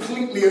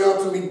 completely and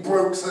utterly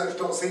broke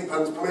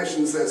Search.cpan's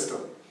permission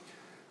system.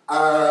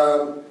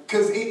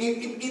 Because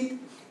it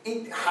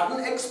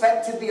hadn't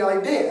expected the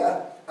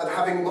idea of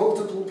having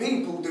multiple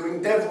people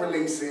doing dev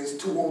releases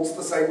towards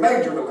the same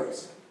major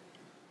release.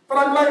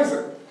 but I'm lazy.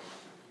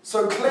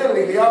 So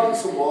clearly the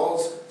answer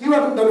was, you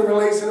haven't done a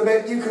release in a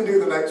bit, you can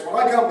do the next one.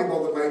 I can't be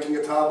bothered making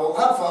a tarball,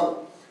 have fun.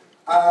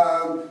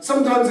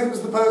 Sometimes it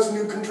was the person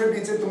who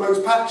contributed the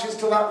most patches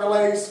to that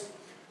release.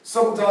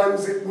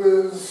 Sometimes it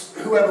was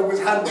whoever was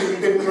handy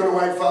and didn't run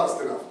away fast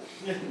enough.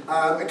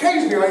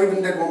 Occasionally I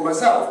even did one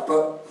myself,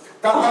 but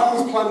that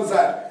was plan Z.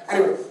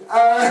 Anyway,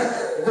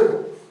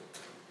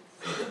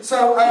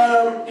 so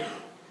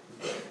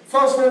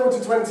fast forward to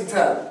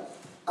 2010.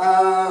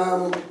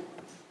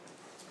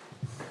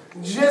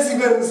 Jesse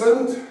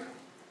Vincent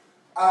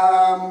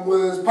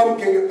was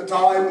punking at the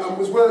time and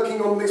was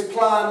working on this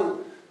plan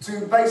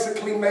to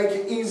basically make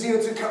it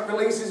easier to cut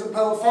releases at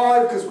Pearl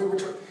 5 because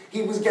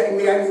he was getting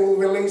the annual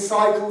release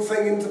cycle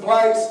thing into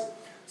place.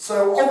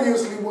 So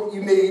obviously what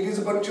you need is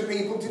a bunch of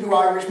people to do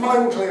Irish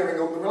mind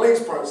clearing on the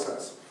release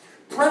process.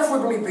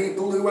 Preferably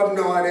people who have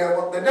no idea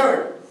what they're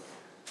doing.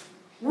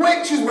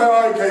 Which is where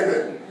I came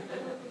in.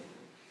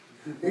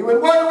 He went,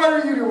 why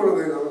are you doing one of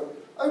these? I went,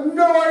 I have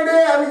no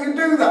idea how you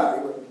do that.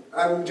 He went,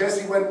 and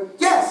Jesse went,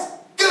 yes,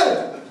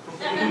 good.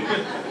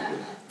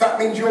 That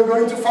means you're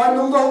going to find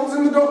all the holes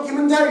in the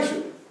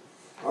documentation.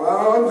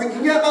 I'm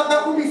thinking, yeah,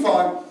 that will be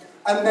fine.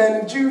 And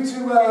then due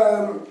to,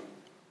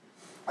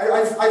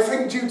 I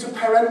think due to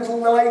parental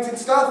related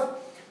stuff,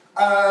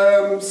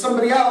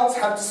 somebody else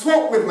had to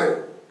swap with me.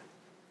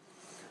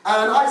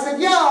 And I said,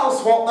 yeah, I'll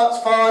swap, that's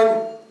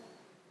fine.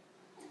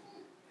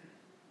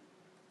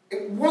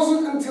 It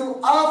wasn't until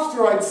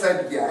after I'd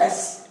said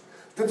yes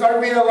that I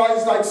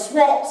realised I'd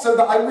swapped so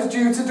that I was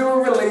due to do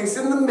a release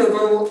in the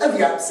middle of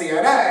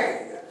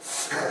YAPCNA.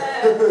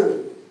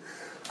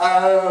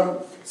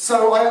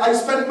 So I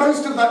spent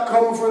most of that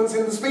conference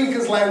in the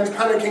speaker's lounge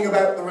panicking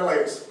about the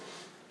release,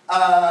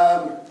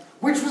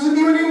 which was a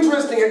new and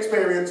interesting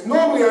experience.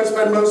 Normally I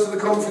spend most of the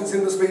conference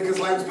in the speaker's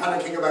lounge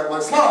panicking about my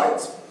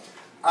slides.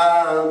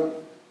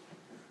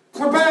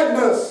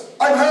 Preparedness,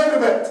 I've heard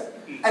of it.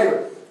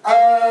 Anyway,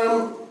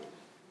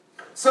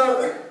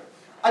 so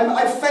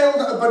I failed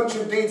at a bunch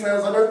of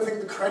details. I don't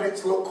think the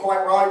credits look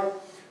quite right.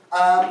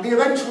 The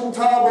eventual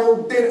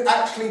tarball did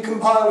actually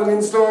compile and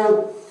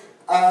install,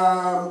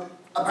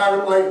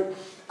 apparently.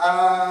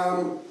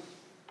 And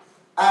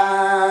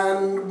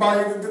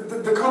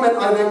the comment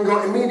I then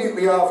got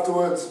immediately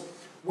afterwards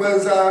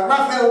was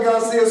Rafael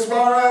Garcia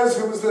Suarez,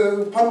 who was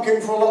the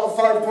pumpkin for a lot of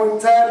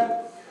 5.10.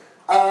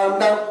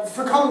 Now,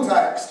 for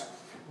context,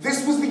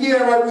 this was the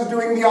year I was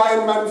doing the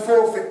Iron Man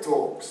forfeit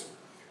talks.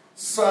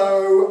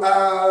 So,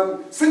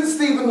 since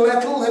Stephen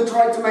Little had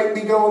tried to make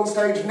me go on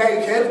stage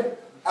naked,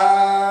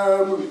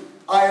 I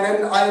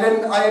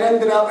had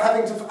ended up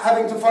having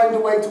to find a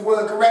way to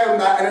work around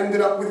that and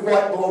ended up with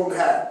white blonde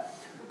hair.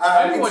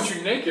 I didn't want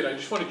you naked, I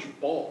just wanted you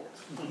bald.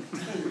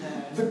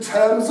 The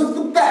terms of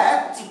the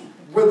bet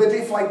were that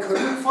if I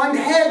couldn't find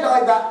hair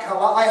dye that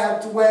colour, I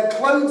had to wear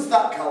clothes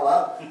that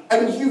colour,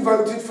 and you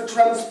voted for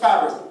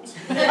transparent.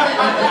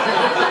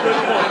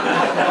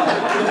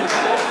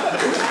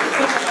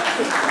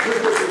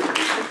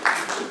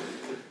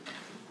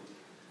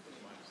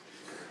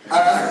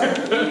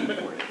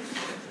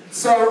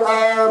 So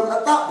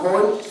at that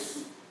point,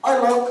 I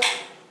looked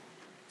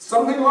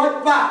something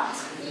like that.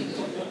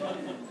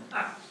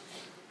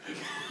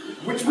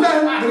 Which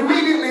meant that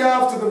immediately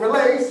after the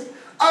release,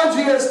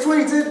 RGS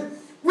tweeted,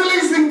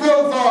 releasing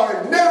Pearl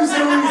 5, never so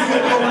easy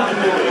a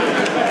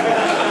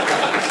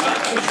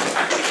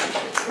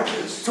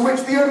To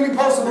which the only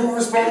possible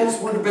response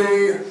would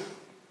be,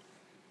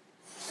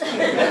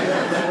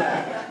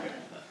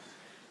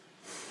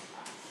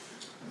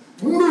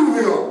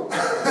 moving on.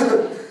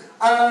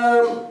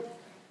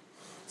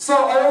 So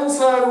I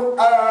also,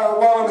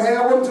 while I'm here,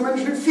 I want to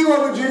mention a few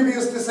other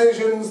dubious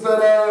decisions that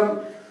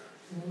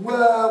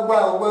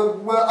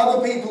were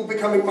other people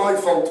becoming my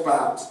fault,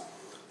 perhaps.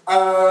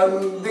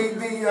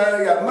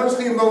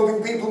 Mostly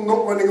involving people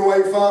not running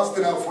away fast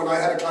enough when I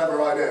had a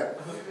clever idea.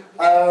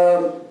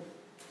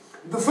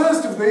 The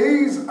first of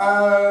these,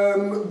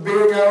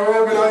 being our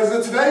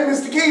organiser today,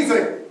 Mr.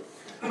 Keating.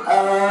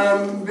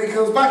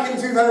 Because back in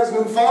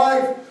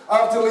 2005,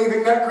 after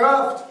leaving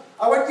Netcraft,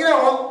 I went, you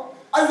know what,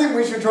 I think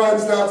we should try and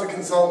start a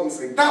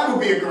consultancy. That would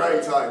be a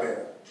great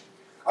idea.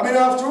 I mean,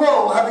 after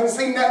all, having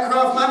seen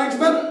Netcraft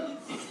management,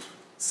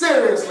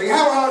 seriously,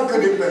 how hard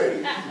could it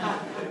be?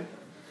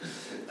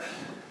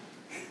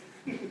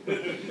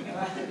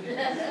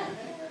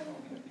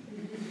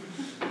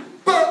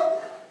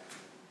 But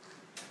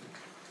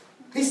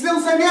he still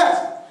said yes.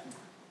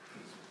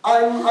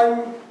 I'm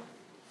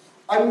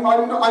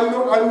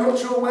not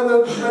sure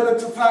whether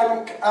to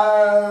thank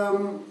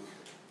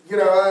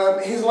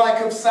his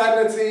lack of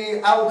sanity,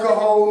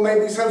 alcohol,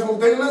 maybe several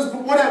dealers,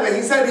 but whatever.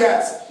 He said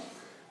yes.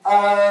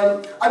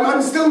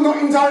 I'm still not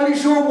entirely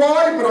sure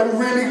why, but I'm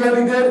really glad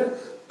he did.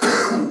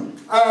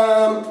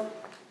 I'm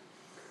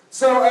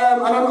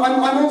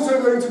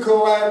also going to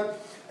call out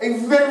a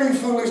very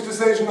foolish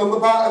decision on the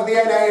part of the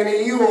NA and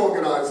EU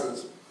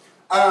organisers,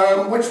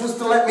 which was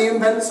to let me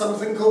invent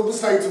something called the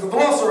state of the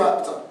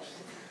Velociraptor.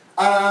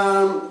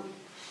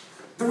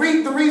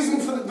 The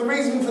reason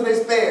for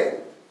this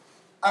being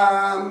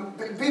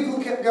People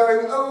kept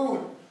going,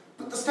 oh,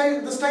 but the state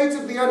of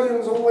the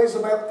Onion's always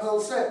about Pearl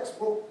 6.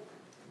 Well,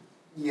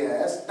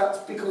 yes, that's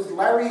because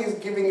Larry is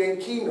giving a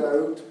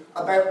keynote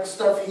about the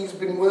stuff he's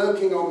been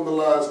working on the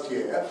last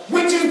year,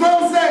 which is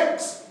Pearl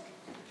 6!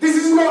 This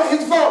is not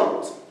his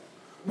fault!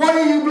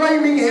 Why are you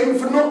blaming him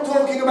for not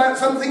talking about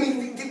something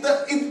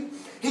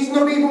he's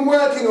not even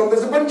working on?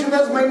 There's a bunch of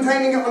us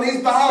maintaining it on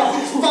his behalf.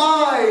 It's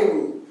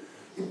fine!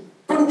 You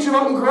bunch of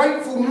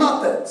ungrateful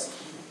muppets.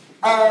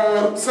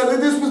 So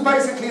this was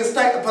basically a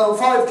State of Pearl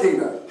 5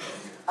 keynote.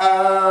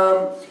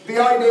 The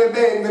idea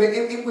being that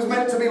it was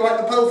meant to be like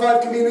the Pearl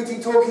 5 community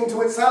talking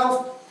to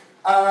itself.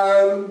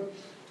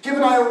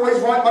 Given I always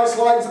write my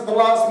slides at the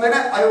last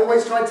minute, I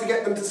always try to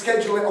get them to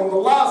schedule it on the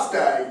last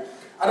day.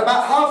 And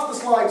about half the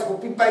slides will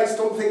be based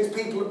on things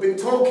people have been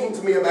talking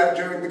to me about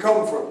during the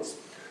conference.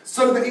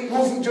 So that it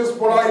wasn't just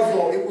what I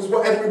thought, it was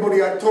what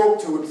everybody I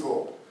talked to had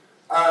thought.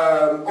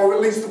 Or at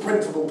least the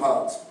printable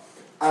parts.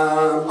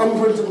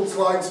 Unprintable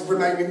slides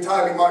remain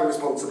entirely my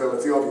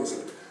responsibility,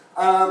 obviously.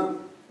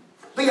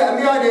 But yeah,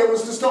 and the idea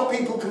was to stop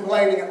people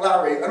complaining at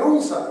Larry, and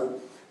also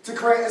to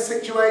create a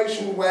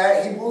situation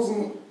where he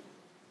wasn't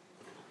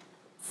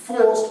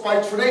forced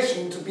by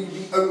tradition to be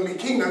the only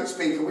keynote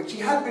speaker, which he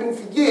had been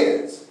for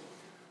years.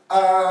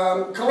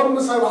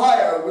 Columbus,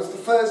 Ohio was the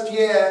first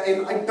year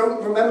in I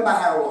don't remember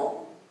how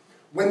long,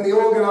 when the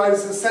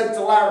organisers said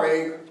to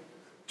Larry,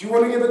 do you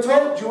want to give a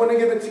talk? Do you want to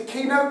give a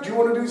keynote? Do you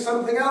want to do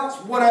something else?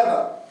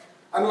 Whatever.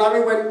 And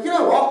Larry went, you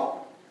know what?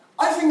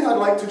 I think I'd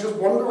like to just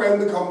wander around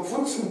the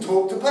conference and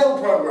talk to Perl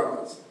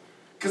programmers.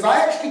 Because I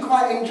actually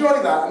quite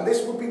enjoy that, and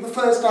this would be the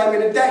first time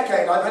in a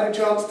decade I've had a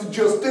chance to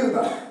just do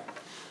that.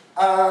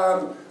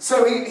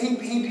 So he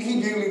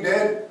duly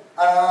did.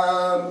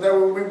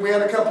 We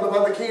had a couple of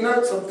other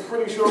keynotes. I'm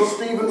pretty sure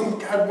Stephen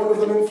had one of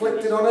them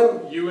inflicted on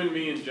him. You and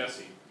me and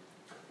Jesse.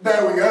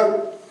 There we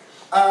go.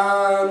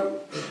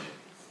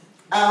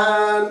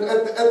 And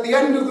at the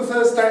end of the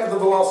first day of the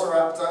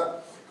Velociraptor,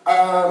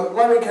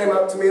 Larry came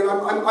up to me, and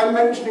I'm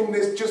mentioning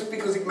this just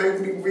because it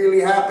made me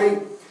really happy.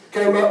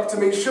 Came up to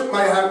me, shook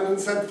my hand and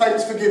said,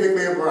 thanks for giving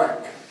me a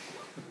break.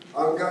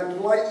 I'm going to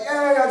be like,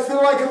 yay, I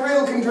feel like a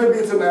real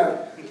contributor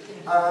now.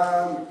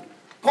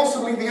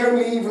 Possibly the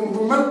only even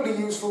remotely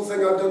useful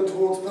thing I've done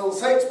towards Pearl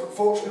 6, but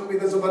fortunately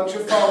there's a bunch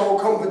of far more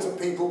competent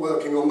people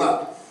working on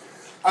that.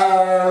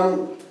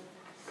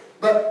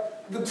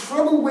 But the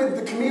trouble with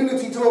the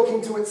community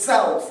talking to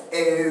itself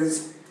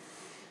is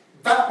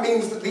that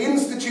means that the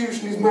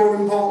institution is more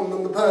important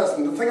than the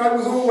person. The thing I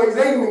was always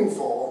aiming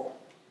for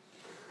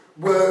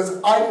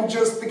was I'm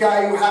just the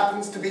guy who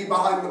happens to be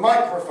behind the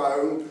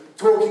microphone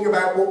talking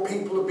about what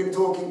people have been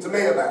talking to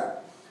me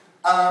about.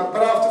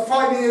 But after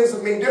 5 years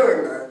of me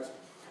doing that,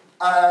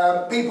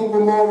 people were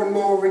more and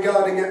more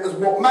regarding it as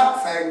what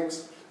Matt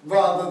thinks,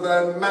 rather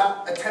than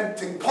Matt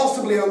attempting,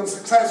 possibly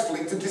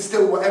unsuccessfully, to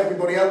distill what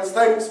everybody else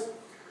thinks.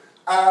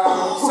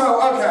 So,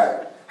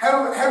 okay,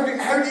 how do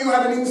you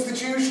have an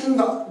institution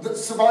that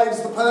survives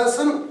the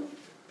person?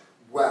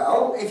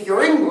 Well, if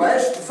you're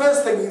English, the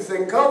first thing you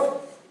think of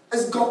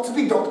has got to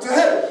be Doctor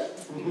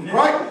Who,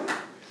 right?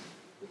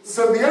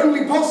 So the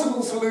only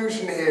possible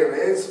solution here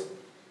is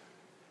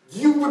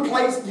you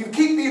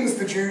keep the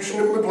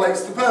institution and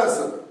replace the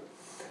person.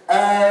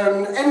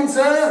 And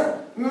enter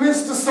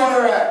Mr.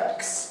 Sawyer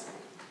X.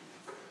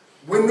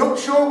 We're not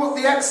sure what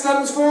the X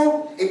stands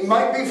for. It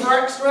might be for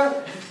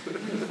extra.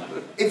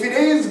 If it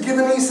is,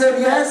 given he said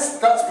yes,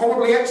 that's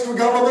probably extra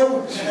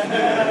gullible. Does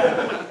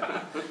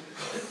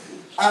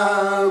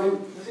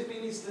it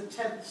mean he's the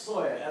 10th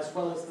Sawyer as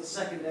well as the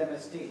 2nd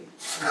MSD?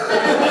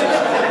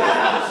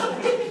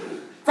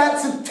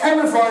 That's a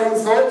terrifying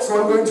thought, so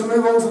I'm going to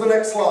move on to the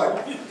next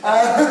slide.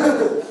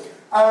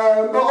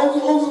 But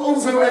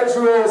also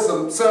extra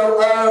awesome. So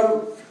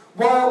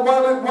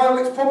while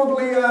it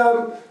probably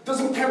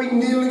doesn't carry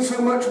nearly so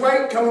much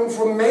weight coming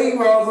from me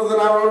rather than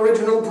our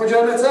original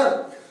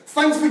progenitor,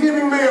 thanks for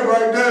giving me a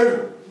break,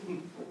 dude.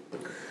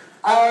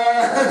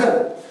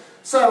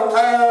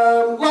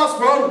 Last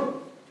one.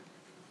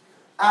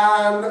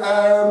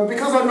 And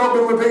because I've not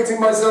been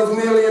repeating myself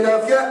nearly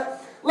enough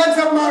yet, let's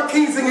have Mark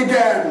Keating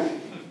again.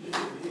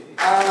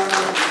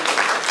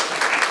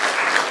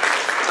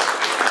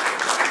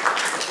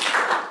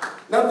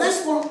 Now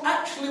this one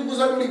actually was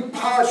only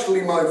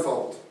partially my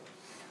fault.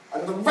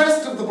 And the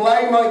rest of the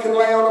blame I can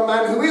lay on a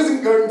man who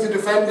isn't going to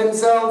defend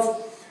himself,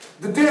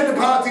 the dear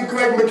departed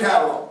Greg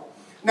McCallum.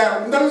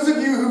 Now, those of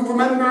you who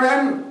remember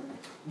him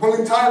will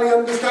entirely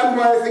understand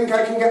why I think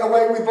I can get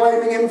away with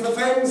blaming him for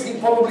things he'd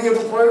probably have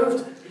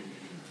approved.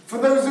 For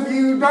those of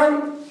you who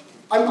don't,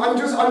 I'm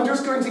just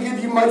going to give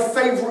you my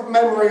favourite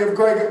memory of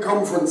Greg at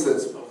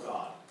conferences.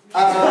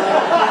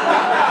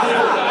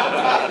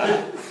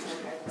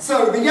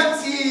 So, the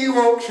Yahtzee EU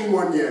auction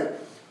one year.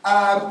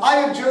 I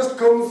had just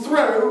come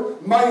through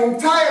my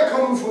entire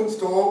conference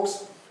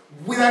talks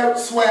without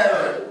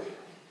swearing.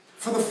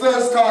 For the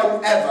first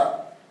time ever.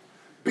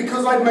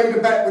 Because I'd made a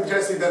bet with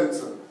Jesse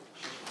Denson.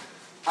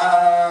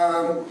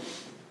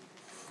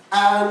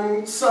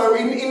 And so,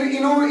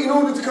 in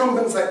order to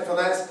compensate for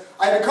this,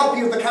 I had a copy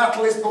of the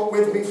Catalyst book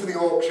with me for the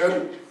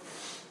auction,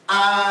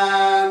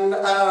 and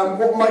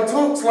what my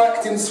talks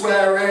lacked in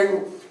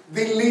swearing,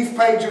 the leaf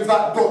page of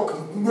that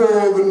book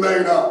more than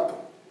made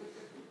up.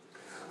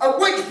 At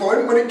which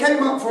point, when it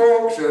came up for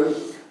auction,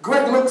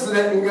 Greg looks at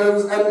it and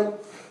goes,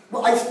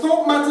 well, I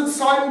thought Matt had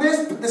signed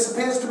this, but this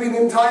appears to be the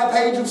entire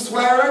page of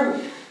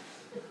swearing.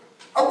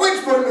 At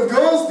which point, of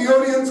course, the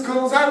audience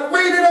calls out,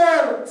 read it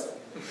out!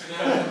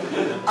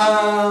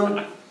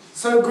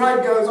 So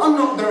Greg goes, I'm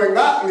not doing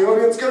that, and the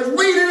audience goes,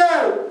 read it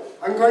out!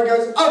 And Greg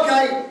goes,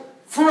 okay,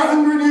 for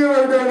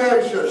 €100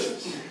 donation.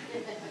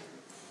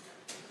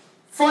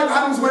 5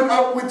 hands went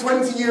up with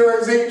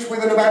 €20 each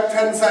within about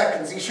 10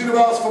 seconds. He should have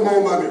asked for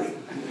more money.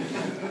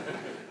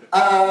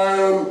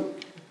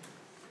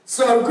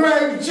 So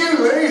Greg,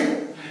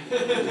 Julie,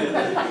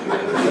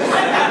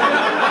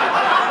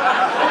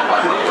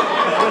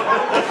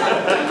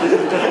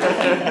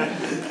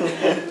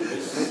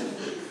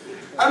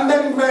 and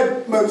then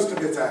read most of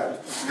it out.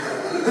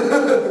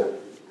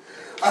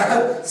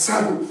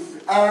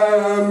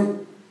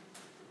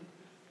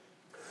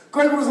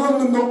 Greg was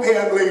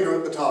London.PM leader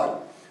at the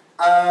time,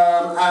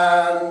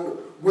 and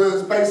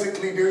was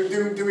basically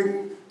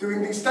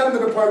doing the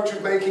standard approach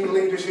of making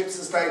leadership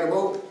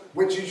sustainable,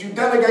 which is you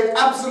delegate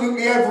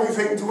absolutely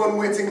everything to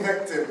unwitting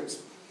victims.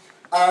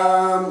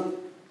 And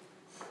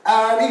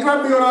he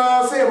grabbed me on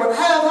IRC and went,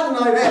 hey, I've had an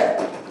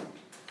idea.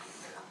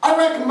 I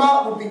reckon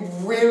Mark would be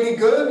really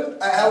good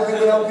at helping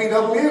with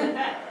LPW.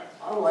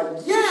 I'm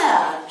like,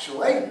 yeah,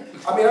 actually.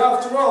 I mean,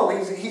 after all,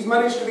 he's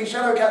managed to be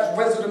Shadowcat's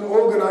resident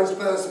organised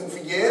person for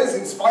years,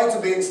 in spite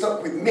of being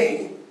stuck with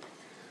me.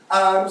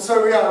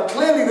 So yeah,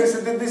 clearly this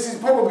is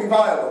probably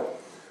viable.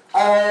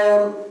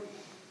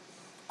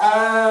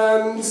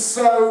 And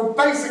so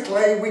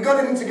basically, we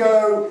got him to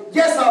go,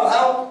 yes, I'll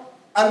help,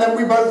 and then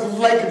we both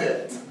legged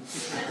it.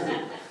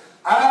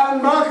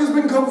 And Mark has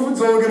been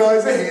conference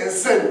organiser here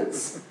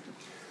since.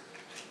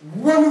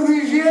 One of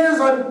these years,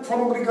 I'm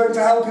probably going to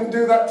help him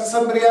do that to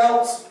somebody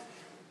else.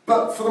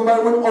 But for the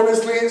moment,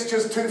 honestly, it's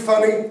just too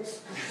funny.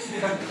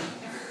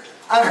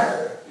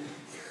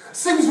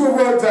 Seems to have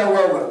worked out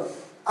well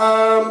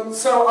though.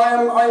 So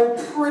I'm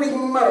pretty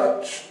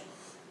much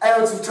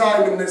out of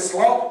time in this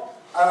slot,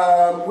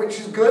 which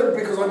is good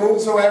because I'm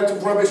also out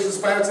of rubbish to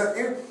spout at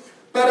you.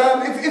 But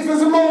if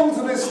there's a moral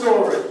to this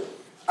story,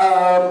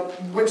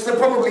 which there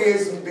probably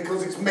isn't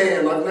because it's me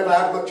and I've never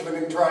had much of an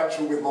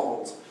interaction with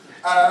morals.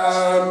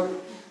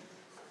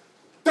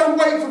 Don't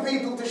wait for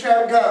people to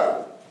shout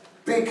go,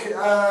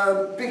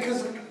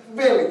 because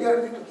really, you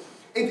know,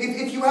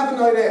 if you have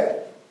an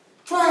idea,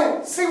 try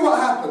it, see what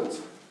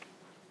happens.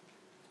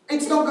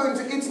 It's not going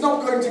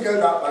to go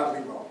that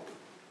badly wrong,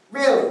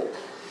 really.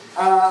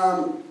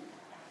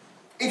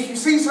 If you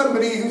see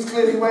somebody who's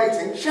clearly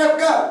waiting, shout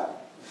go.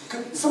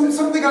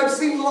 Something I've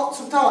seen lots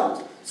of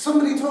times.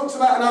 Somebody talks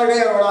about an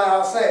idea on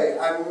IRC,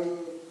 and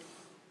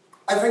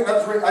I think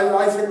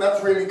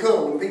that's really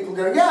cool. And people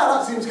go, yeah,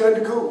 that seems kind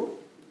of cool.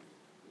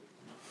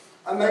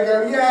 And they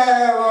go,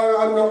 yeah, well,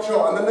 I'm not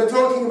sure. And then they're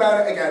talking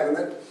about it again.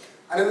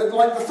 And then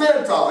like the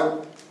third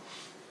time,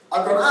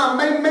 I've gone,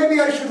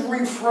 maybe I should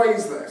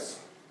rephrase this.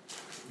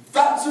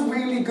 That's a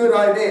really good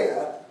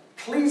idea.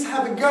 Please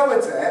have a go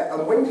at it.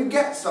 And when you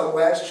get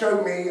somewhere,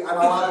 show me and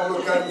I'll have a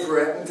look over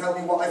it and tell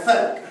me what I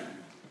think.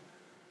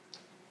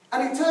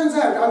 And it turns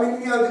out, I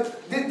mean, you know,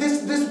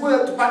 this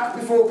worked back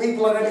before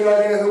people had any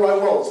idea who I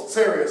was,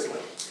 seriously.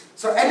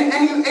 So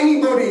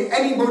anybody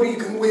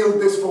can wield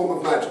this form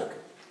of magic.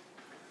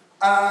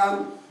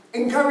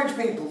 Encourage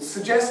people,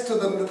 suggest to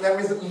them that there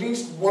is at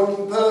least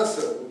one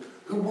person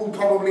who will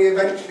probably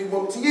eventually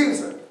want to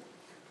use it.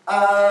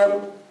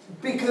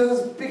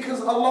 Because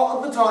a lot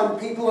of the time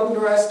people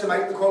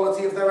underestimate the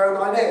quality of their own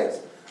ideas.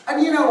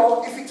 And you know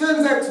what, if it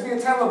turns out to be a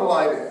terrible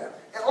idea,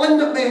 it'll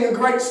end up being a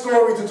great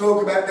story to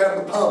talk about down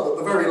the pub at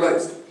the very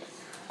least.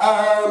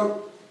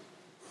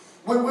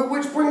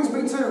 Which brings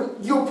me to,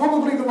 you're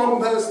probably the wrong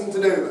person to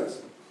do this.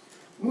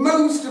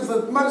 Most of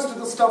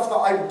the stuff that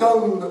I've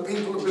done that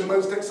people have been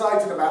most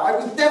excited about, I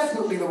was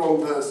definitely the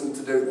wrong person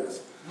to do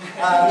this.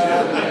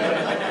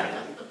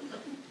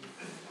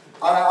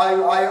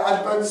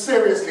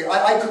 Seriously,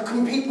 I could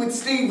compete with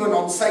Stephen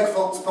on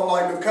segfaults per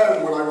line of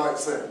code when I write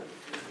Sim.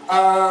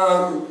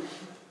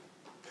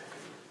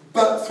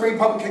 But 3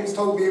 pumpkins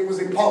told me it was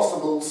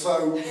impossible,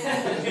 so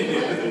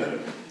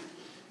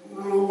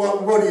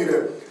what do you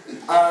do?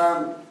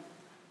 And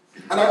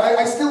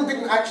I still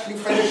didn't actually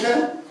finish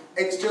it.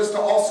 It's just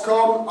at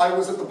Oscom, I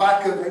was at the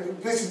back of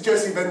it. This is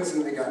Jesse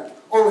Vincent again.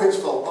 All his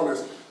fault,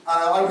 honest.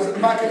 I was at the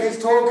back of his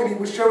talk and he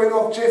was showing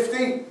off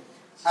Gifty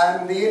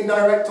and the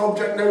indirect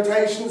object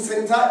notation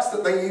syntax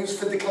that they use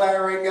for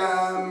declaring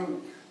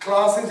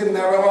classes in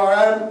their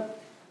ORM.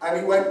 And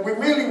he went, we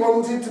really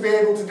wanted to be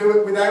able to do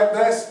it without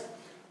this,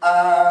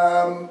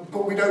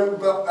 but we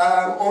don't,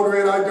 Audrey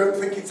and I don't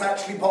think it's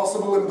actually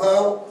possible in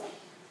Perl.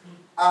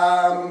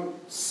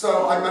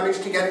 So I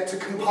managed to get it to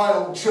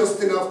compile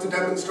just enough to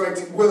demonstrate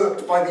it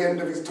worked by the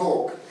end of his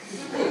talk.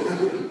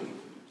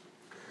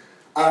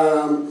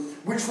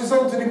 which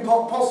resulted in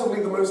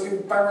possibly the most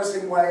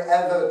embarrassing way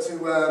ever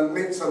to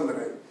meet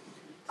somebody.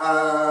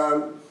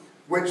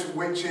 Which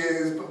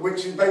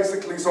is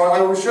basically, so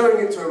I was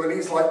showing it to him and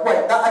he's like,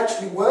 wait, that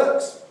actually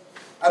works?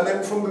 And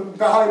then from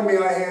behind me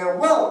I hear,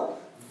 well,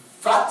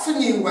 that's a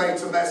new way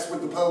to mess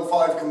with the Perl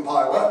 5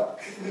 compiler.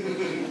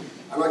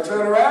 And I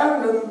turn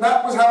around and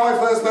that was how I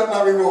first met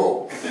Larry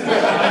Wall.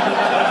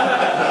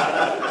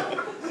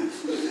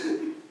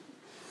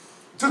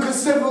 Took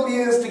us several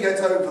years to get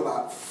over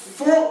that.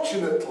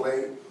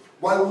 Fortunately,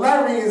 while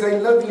Larry is a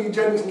lovely,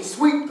 gentle,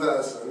 sweet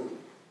person,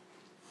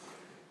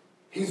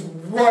 his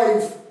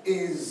wife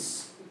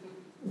is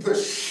the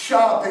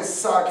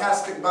sharpest,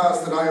 sarcastic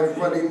bastard I have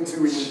run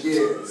into in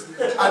years.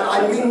 And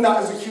I mean that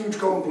as a huge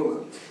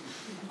compliment.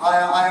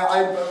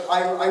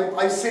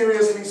 I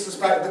seriously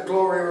suspect that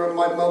Gloria and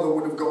my mother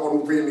would have got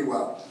on really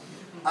well.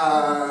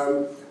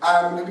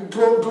 And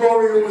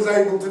Gloria was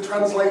able to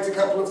translate a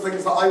couple of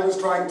things that I was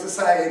trying to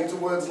say into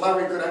words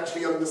Larry could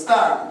actually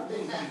understand.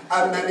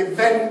 And then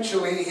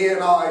eventually he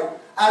and I,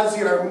 as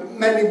you know,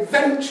 men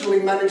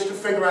eventually managed to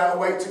figure out a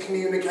way to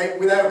communicate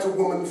without a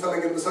woman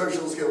filling in the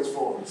social skills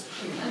forms.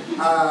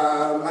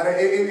 And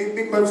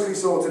it mostly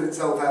sorted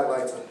itself out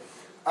later.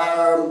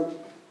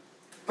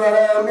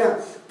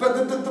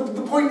 But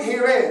the point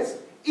here is,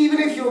 even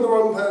if you're the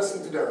wrong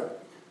person to do it,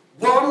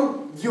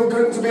 one, you're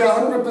going to be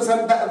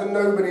 100% better than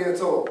nobody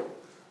at all.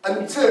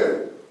 And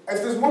two,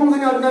 if there's one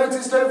thing I've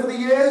noticed over the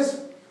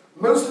years,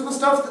 most of the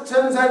stuff that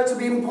turns out to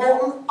be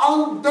important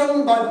aren't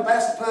done by the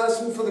best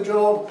person for the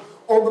job,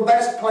 or the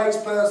best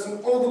placed person,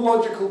 or the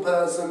logical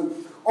person,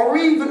 or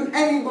even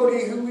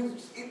anybody who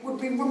it would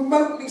be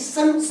remotely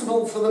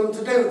sensible for them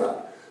to do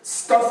that.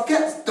 Stuff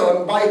gets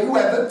done by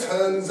whoever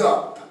turns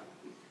up.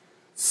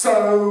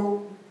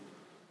 So,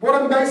 what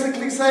I'm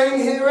basically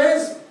saying here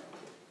is,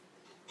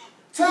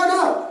 turn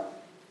up.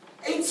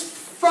 It's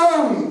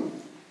fun.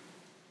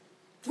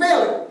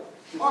 Really.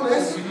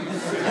 Honest.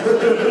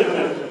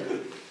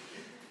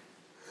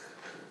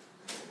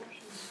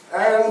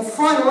 And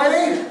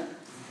finally,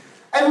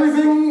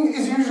 everything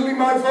is usually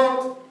my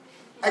fault,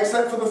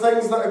 except for the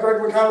things that are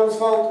Greg McCallum's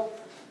fault.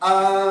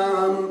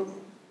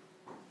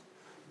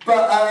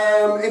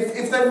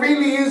 If there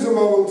really is a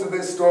moral to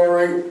this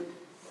story,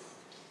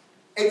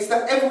 it's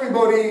that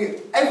everybody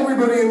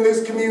in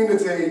this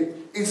community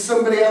is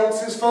somebody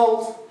else's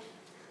fault.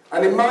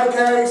 And in my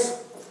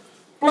case,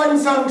 blame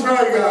Sam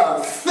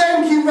Traeger.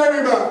 Thank you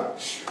very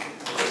much.